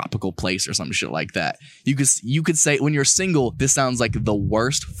some tropical place or some shit like that. You could say when you're single, this sounds like the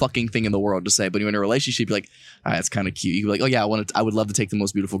worst fucking thing in the world to say. But when you're in a relationship, you're like, all right, that's kind of cute. You'd be like, oh yeah, I would love to take the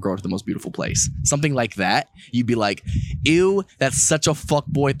most beautiful girl to the most beautiful place. Something like that. You'd be like, ew, that's such a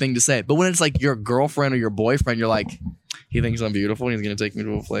fuckboy thing to say. But when it's like your girlfriend or your boyfriend, you're like, he thinks I'm beautiful and he's gonna take me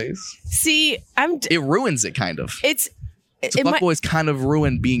to a place. See, it ruins it kind of. So fuckboys kind of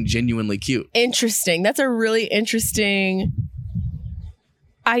ruin being genuinely cute. Interesting. That's a really interesting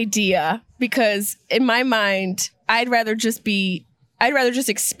idea because in my mind, I'd rather just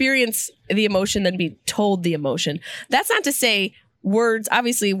experience the emotion than be told the emotion. That's not to say words.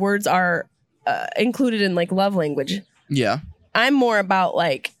 Obviously, words are included in like love language. Yeah. I'm more about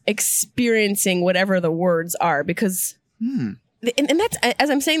like experiencing whatever the words are because, and that's,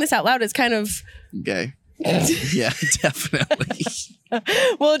 as I'm saying this out loud, it's kind of gay. Yeah, definitely.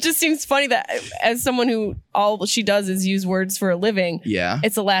 Well, it just seems funny that as someone who all she does is use words for a living, yeah,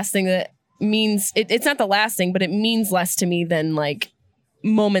 it's the last thing that means it's not the last thing, but it means less to me than like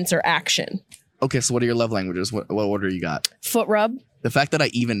moments or action. Okay, so what are your love languages? What order you got? Foot rub. The fact that I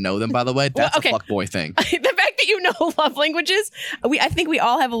even know them, by the way, that's okay. a fuckboy thing. The fact that you know love languages, I think we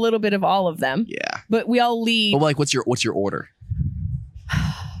all have a little bit of all of them. Yeah, but we all lead. But like, what's your order?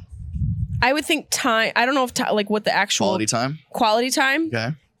 I would think time. I don't know if like what the actual quality time.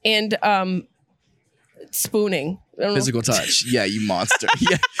 Okay. And spooning. Physical touch. Yeah, you monster.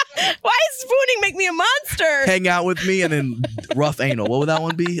 Yeah. Why does spooning make me a monster? Hang out with me and then rough anal. What would that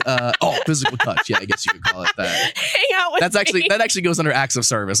one be? Physical touch. Yeah, I guess you could call it that. Hang out with me. That actually goes under acts of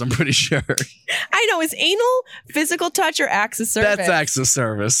service. I'm pretty sure. I know. Is anal physical touch or acts of service? That's acts of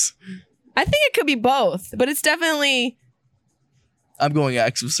service. I think it could be both, but it's definitely. I'm going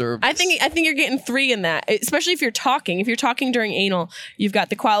acts of service. I think you're getting 3 in that, especially if you're talking. If you're talking during anal, you've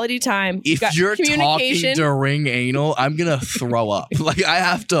got the quality time. If you're talking during anal, I'm gonna throw up. Like I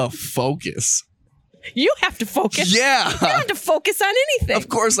have to focus. You have to focus. Yeah. You don't have to focus on anything. Of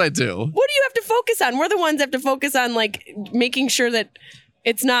course I do. What do you have to focus on? We're the ones that have to focus on like making sure that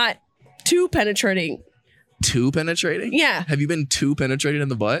it's not too penetrating. Too penetrating? Yeah. Have you been too penetrated in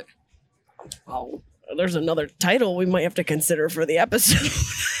the butt? Oh. There's another title we might have to consider for the episode.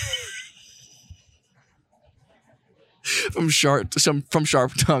 From sharp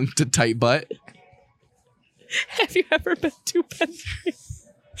tongue to tight butt. Have you ever been too penetrated?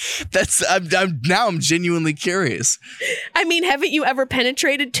 I'm genuinely curious. I mean, haven't you ever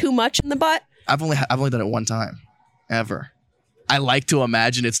penetrated too much in the butt? I've only done it one time, ever. I like to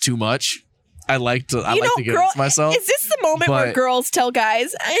imagine it's too much. I like to convince myself. Is this the moment where girls tell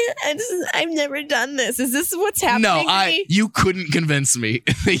guys, I've never done this? Is this what's happening? No, you couldn't convince me.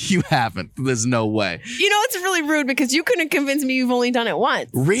 You haven't. There's no way. You know, it's really rude because you couldn't convince me you've only done it once.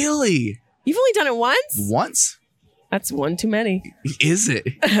 Really? You've only done it once? Once? That's one too many. Is it?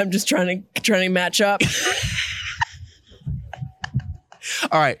 I'm just trying to match up.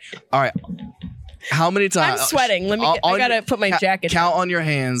 All right. How many times? I'm sweating. I gotta put my jacket. Count on your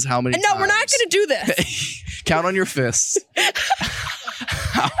hands. How many? No, we're not gonna do this. Count on your fists.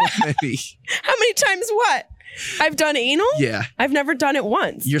 How many? How many times? What? I've done anal. Yeah. I've never done it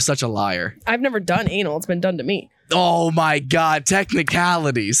once. You're such a liar. I've never done anal. It's been done to me. Oh my God!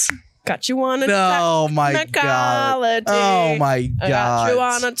 Technicalities. Got you on a God. Oh my God. I got you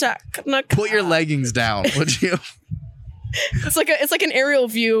on a technicality. Put your leggings down, would you? It's like an aerial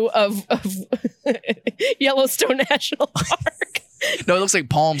view of Yellowstone National Park. No, it looks like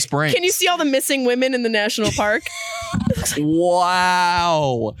Palm Springs. Can you see all the missing women in the national park?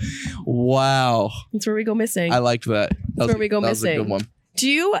 Wow. That's where we go missing. I liked that. That's where we go missing. That was a good one. Do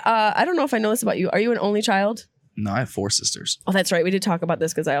you, I don't know if I know this about you. Are you an only child? No, I have 4 sisters. Oh, that's right. We did talk about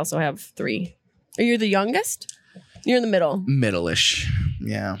this because I also have 3. Are you the youngest? You're in the middle. Middle-ish.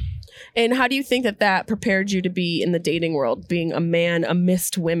 Yeah. And how do you think that prepared you to be in the dating world, being a man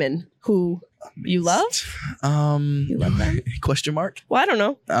amidst women who You love? You love them? Question mark? Well, I don't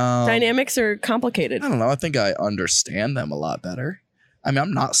know. Dynamics are complicated. I don't know. I think I understand them a lot better. I mean,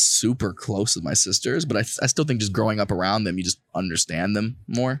 I'm not super close with my sisters, but I still think just growing up around them, you just understand them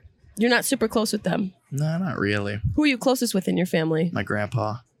more. You're not super close with them. No, not really. Who are you closest with in your family? My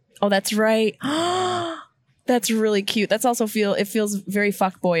grandpa. Oh, that's right. That's really cute. That's also it feels very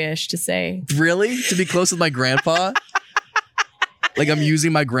fuckboyish to say. Really? To be close with my grandpa? Like I'm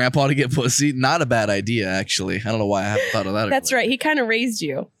using my grandpa to get pussy? Not a bad idea, actually. I don't know why I haven't thought of that. That's right. He kind of raised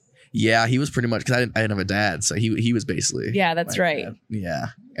you. Yeah, he was pretty much, because I didn't have a dad, so he was basically. Yeah, that's right. Dad. Yeah.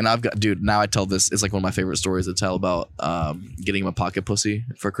 And I've got, dude, now I tell this, it's like one of my favorite stories to tell about getting him a pocket pussy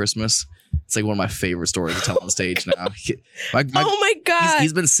for Christmas. It's like one of my favorite stories to tell on stage now. Oh my God.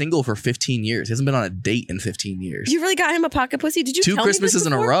 He's been single for 15 years. He hasn't been on a date in 15 years. You really got him a pocket pussy? Did you tell me this Christmases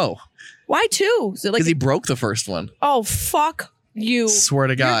in a before? row. Why two? So Because he broke the first one. Oh, fuck you. Swear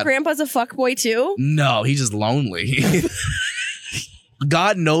to God. Your grandpa's a fuckboy too? No, he's just lonely.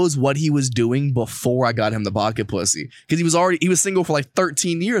 God knows what he was doing before I got him the pocket pussy. Because he was single for like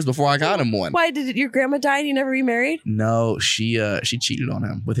 13 years before I got him one. Why did your grandma die and you never remarried? No, she cheated on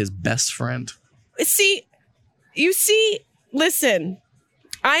him with his best friend. Listen,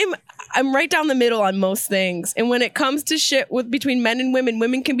 I'm right down the middle on most things. And when it comes to shit between men and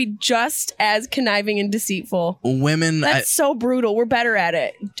women can be just as conniving and deceitful. Women, That's so brutal. We're better at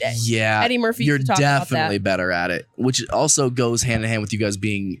it. Yeah. Eddie Murphy You're used to talk about definitely that. better at it, which also goes hand in hand with you guys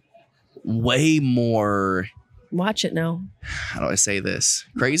being way more, Watch it now. how do I say this?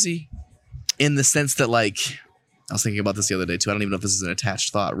 Crazy? In the sense that, like, I was thinking about this the other day too. I don't even know if this is an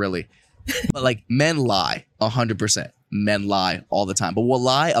attached thought, really. But like, men lie 100%. Men lie all the time, but we'll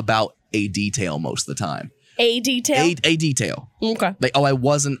lie about a detail most of the time. A detail? A detail. Okay. Like, oh, I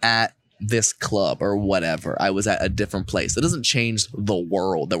wasn't at this club or whatever. I was at a different place. It doesn't change the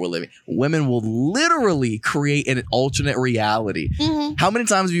world that we're living. Women will literally create an alternate reality. Mm-hmm. How many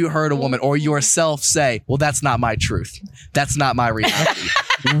times have you heard a woman or yourself say, well, that's not my truth. That's not my reality.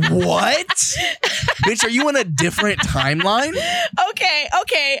 What? Bitch, are you in a different timeline?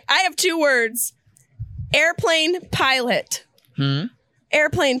 Okay. I have two words. Airplane pilot.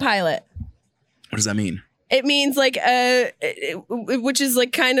 Airplane pilot. What does that mean? It means like which is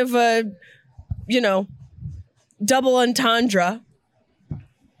like kind of a, double entendre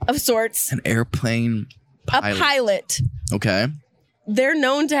of sorts. An airplane pilot. A pilot. Okay. They're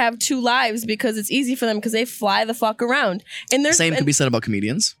known to have two lives because it's easy for them because they fly the fuck around. And there's Same could be said about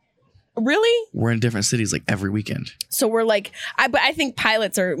comedians. Really? We're in different cities like every weekend. So we're like, but I think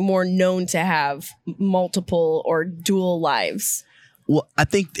pilots are more known to have multiple or dual lives. Well, I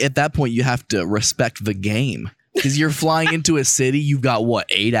think at that point you have to respect the game because you're flying into a city. You've got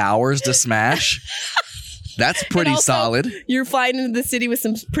 8 hours to smash. That's pretty And also, solid. You're flying into the city with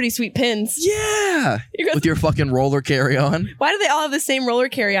some pretty sweet pins. Yeah. You got- With your fucking roller carry-on. Why do they all have the same roller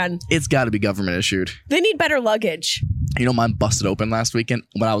carry-on? It's got to be government issued. They need better luggage. You know, mine busted open last weekend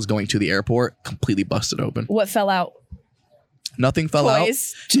when I was going to the airport. Completely busted open. What fell out? Nothing fell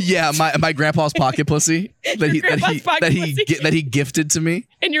Toys. out. Yeah, my grandpa's pocket pussy that he gifted to me.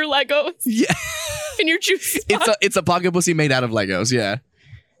 And your Legos. Yeah. And your juice. It's a pocket pussy made out of Legos. Yeah.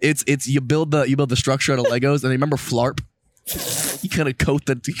 It's you build the structure out of Legos, and then remember Flarp? You kind of coat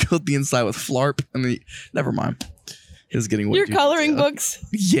the inside with Flarp, and then never mind. It was getting way Your too coloring detailed. books.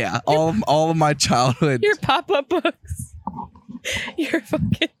 Yeah, all of my childhood. Your pop-up books. Your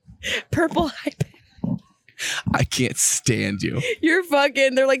fucking purple iPad. I can't stand you. You're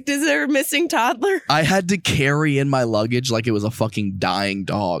fucking, they're like, is there a missing toddler? I had to carry in my luggage like it was a fucking dying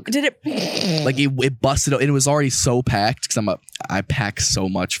dog. Did it? Like it busted out. It was already so packed because I pack so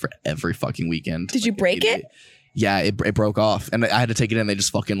much for every fucking weekend. Did you break it? Yeah, it broke off, and I had to take it in. They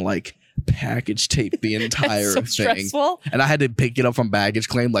just fucking like package tape the entire so thing, stressful. and I had to pick it up from baggage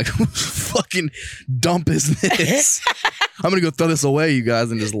claim. Like, what fucking dump is this? I'm gonna go throw this away, you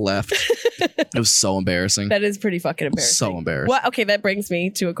guys, and just left. It was so embarrassing. That is pretty fucking embarrassing. So embarrassing. What? Okay, that brings me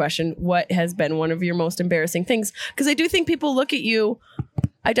to a question. What has been one of your most embarrassing things? Because I do think people look at you.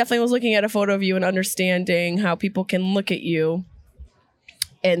 I definitely was looking at a photo of you and understanding how people can look at you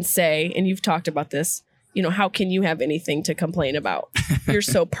and say, and you've talked about this, how can you have anything to complain about? You're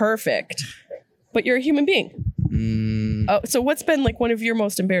so perfect, but you're a human being. Oh, so what's been like one of your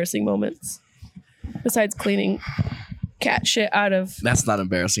most embarrassing moments besides cleaning cat shit out of? That's not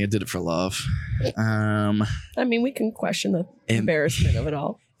embarrassing. I did it for love. I mean, we can question the embarrassment of it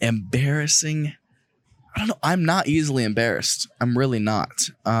all. Embarrassing. I don't know. I'm not easily embarrassed. I'm really not.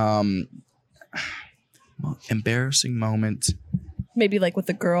 Embarrassing moment. Maybe like with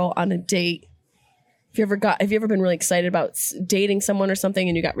a girl on a date. Have you ever been really excited about dating someone or something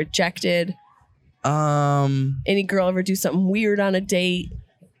and you got rejected? Any girl ever do something weird on a date?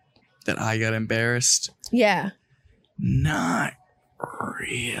 That I got embarrassed? Yeah. Not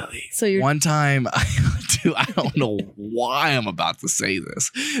really. So you're One time, I don't know why I'm about to say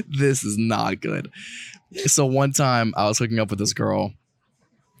this. This is not good. So one time I was hooking up with this girl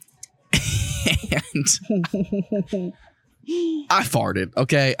and I farted.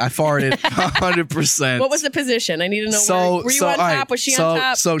 Okay. I farted 100%. What was the position? I need to know. Were you on all right, top? Was she on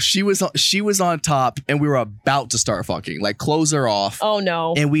top? So she was on top and we were about to start fucking. Like clothes are off. Oh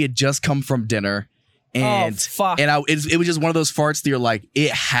no. And we had just come from dinner. And fuck. And it was just one of those farts that you're like,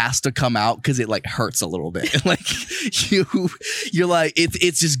 it has to come out because it like hurts a little bit. Like you're like,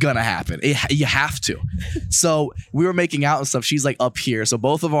 it's just gonna happen. You have to. So we were making out and stuff. She's like up here. So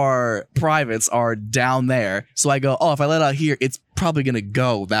both of our privates are down there. So I go, oh, if I let out here, it's probably gonna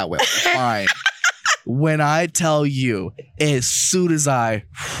go that way. Fine. When I tell you, as soon as it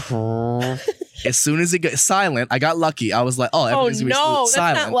got silent, I got lucky. I was like, oh no, that's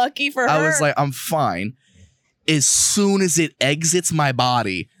silent. not lucky for her. I was like, I'm fine. As soon as it exits my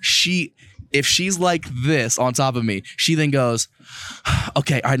body, if she's like this on top of me, she then goes,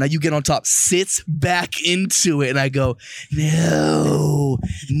 okay, all right, now you get on top, sits back into it. And I go, no.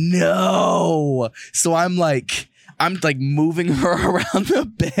 So I'm like moving her around the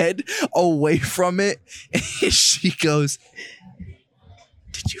bed away from it. And she goes,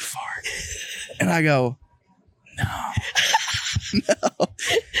 did you fart? And I go, no, I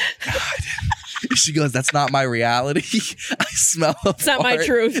didn't. She goes, that's not my reality. I smell a fart. It's not my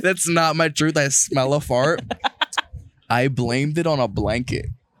truth. That's not my truth. I smell a fart. I blamed it on a blanket.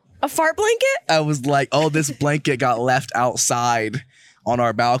 A fart blanket? I was like, oh, this blanket got left outside on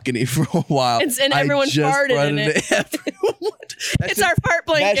our balcony for a while. And everyone farted in it. It's our fart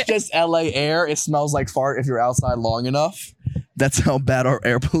blanket. That's just LA air. It smells like fart if you're outside long enough. That's how bad our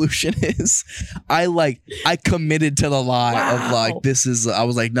air pollution is. I committed to the lie of like, I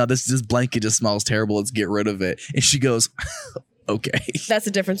was like, no, this blanket just smells terrible. Let's get rid of it. And she goes, okay. That's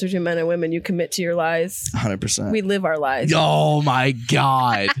the difference between men and women. You commit to your lies. 100%. We live our lies. Oh my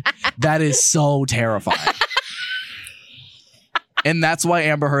God. That is so terrifying. And that's why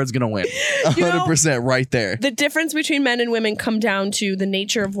Amber Heard's going to win. 100% right there. The difference between men and women come down to the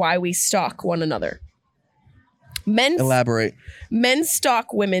nature of why we stalk one another. Elaborate. Men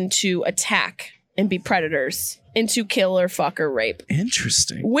stalk women to attack and be predators and to kill or fuck or rape.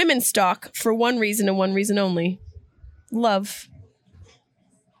 Interesting. Women stalk for one reason and one reason only. Love.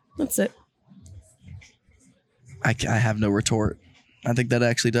 That's it. I have no retort. I think that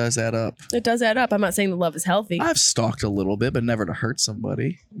actually does add up. It does add up. I'm not saying the love is healthy. I've stalked a little bit, but never to hurt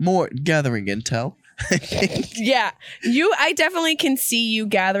somebody. More gathering intel. Yeah. I definitely can see you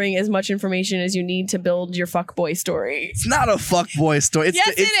gathering as much information as you need to build your fuckboy story. It's not a fuckboy story.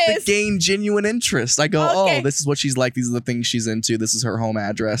 It's to gain genuine interest. I go, oh, this is what she's like. These are the things she's into. This is her home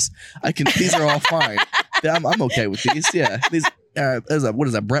address. These are all fine. I'm okay with these. Yeah. These. What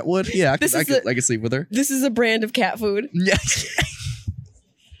is that? Brentwood? Yeah, I can sleep with her. This is a brand of cat food. Yeah.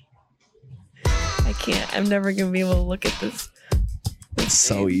 I can't. I'm never gonna be able to look at this. It's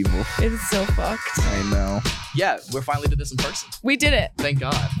so evil. It is so fucked. I know. Yeah, we finally did this in person. We did it. Thank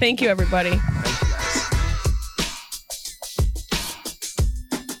God. Thank you, everybody. Thank you, guys.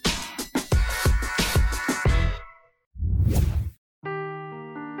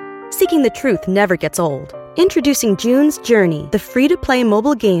 Seeking the truth never gets old. Introducing June's Journey, the free-to-play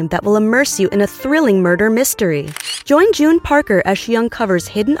mobile game that will immerse you in a thrilling murder mystery. Join June Parker as she uncovers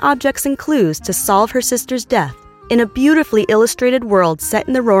hidden objects and clues to solve her sister's death in a beautifully illustrated world set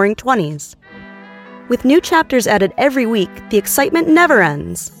in the Roaring '20s. With new chapters added every week, the excitement never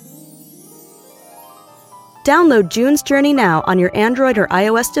ends. Download June's Journey now on your Android or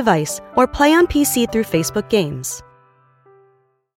iOS device, or play on PC through Facebook Games.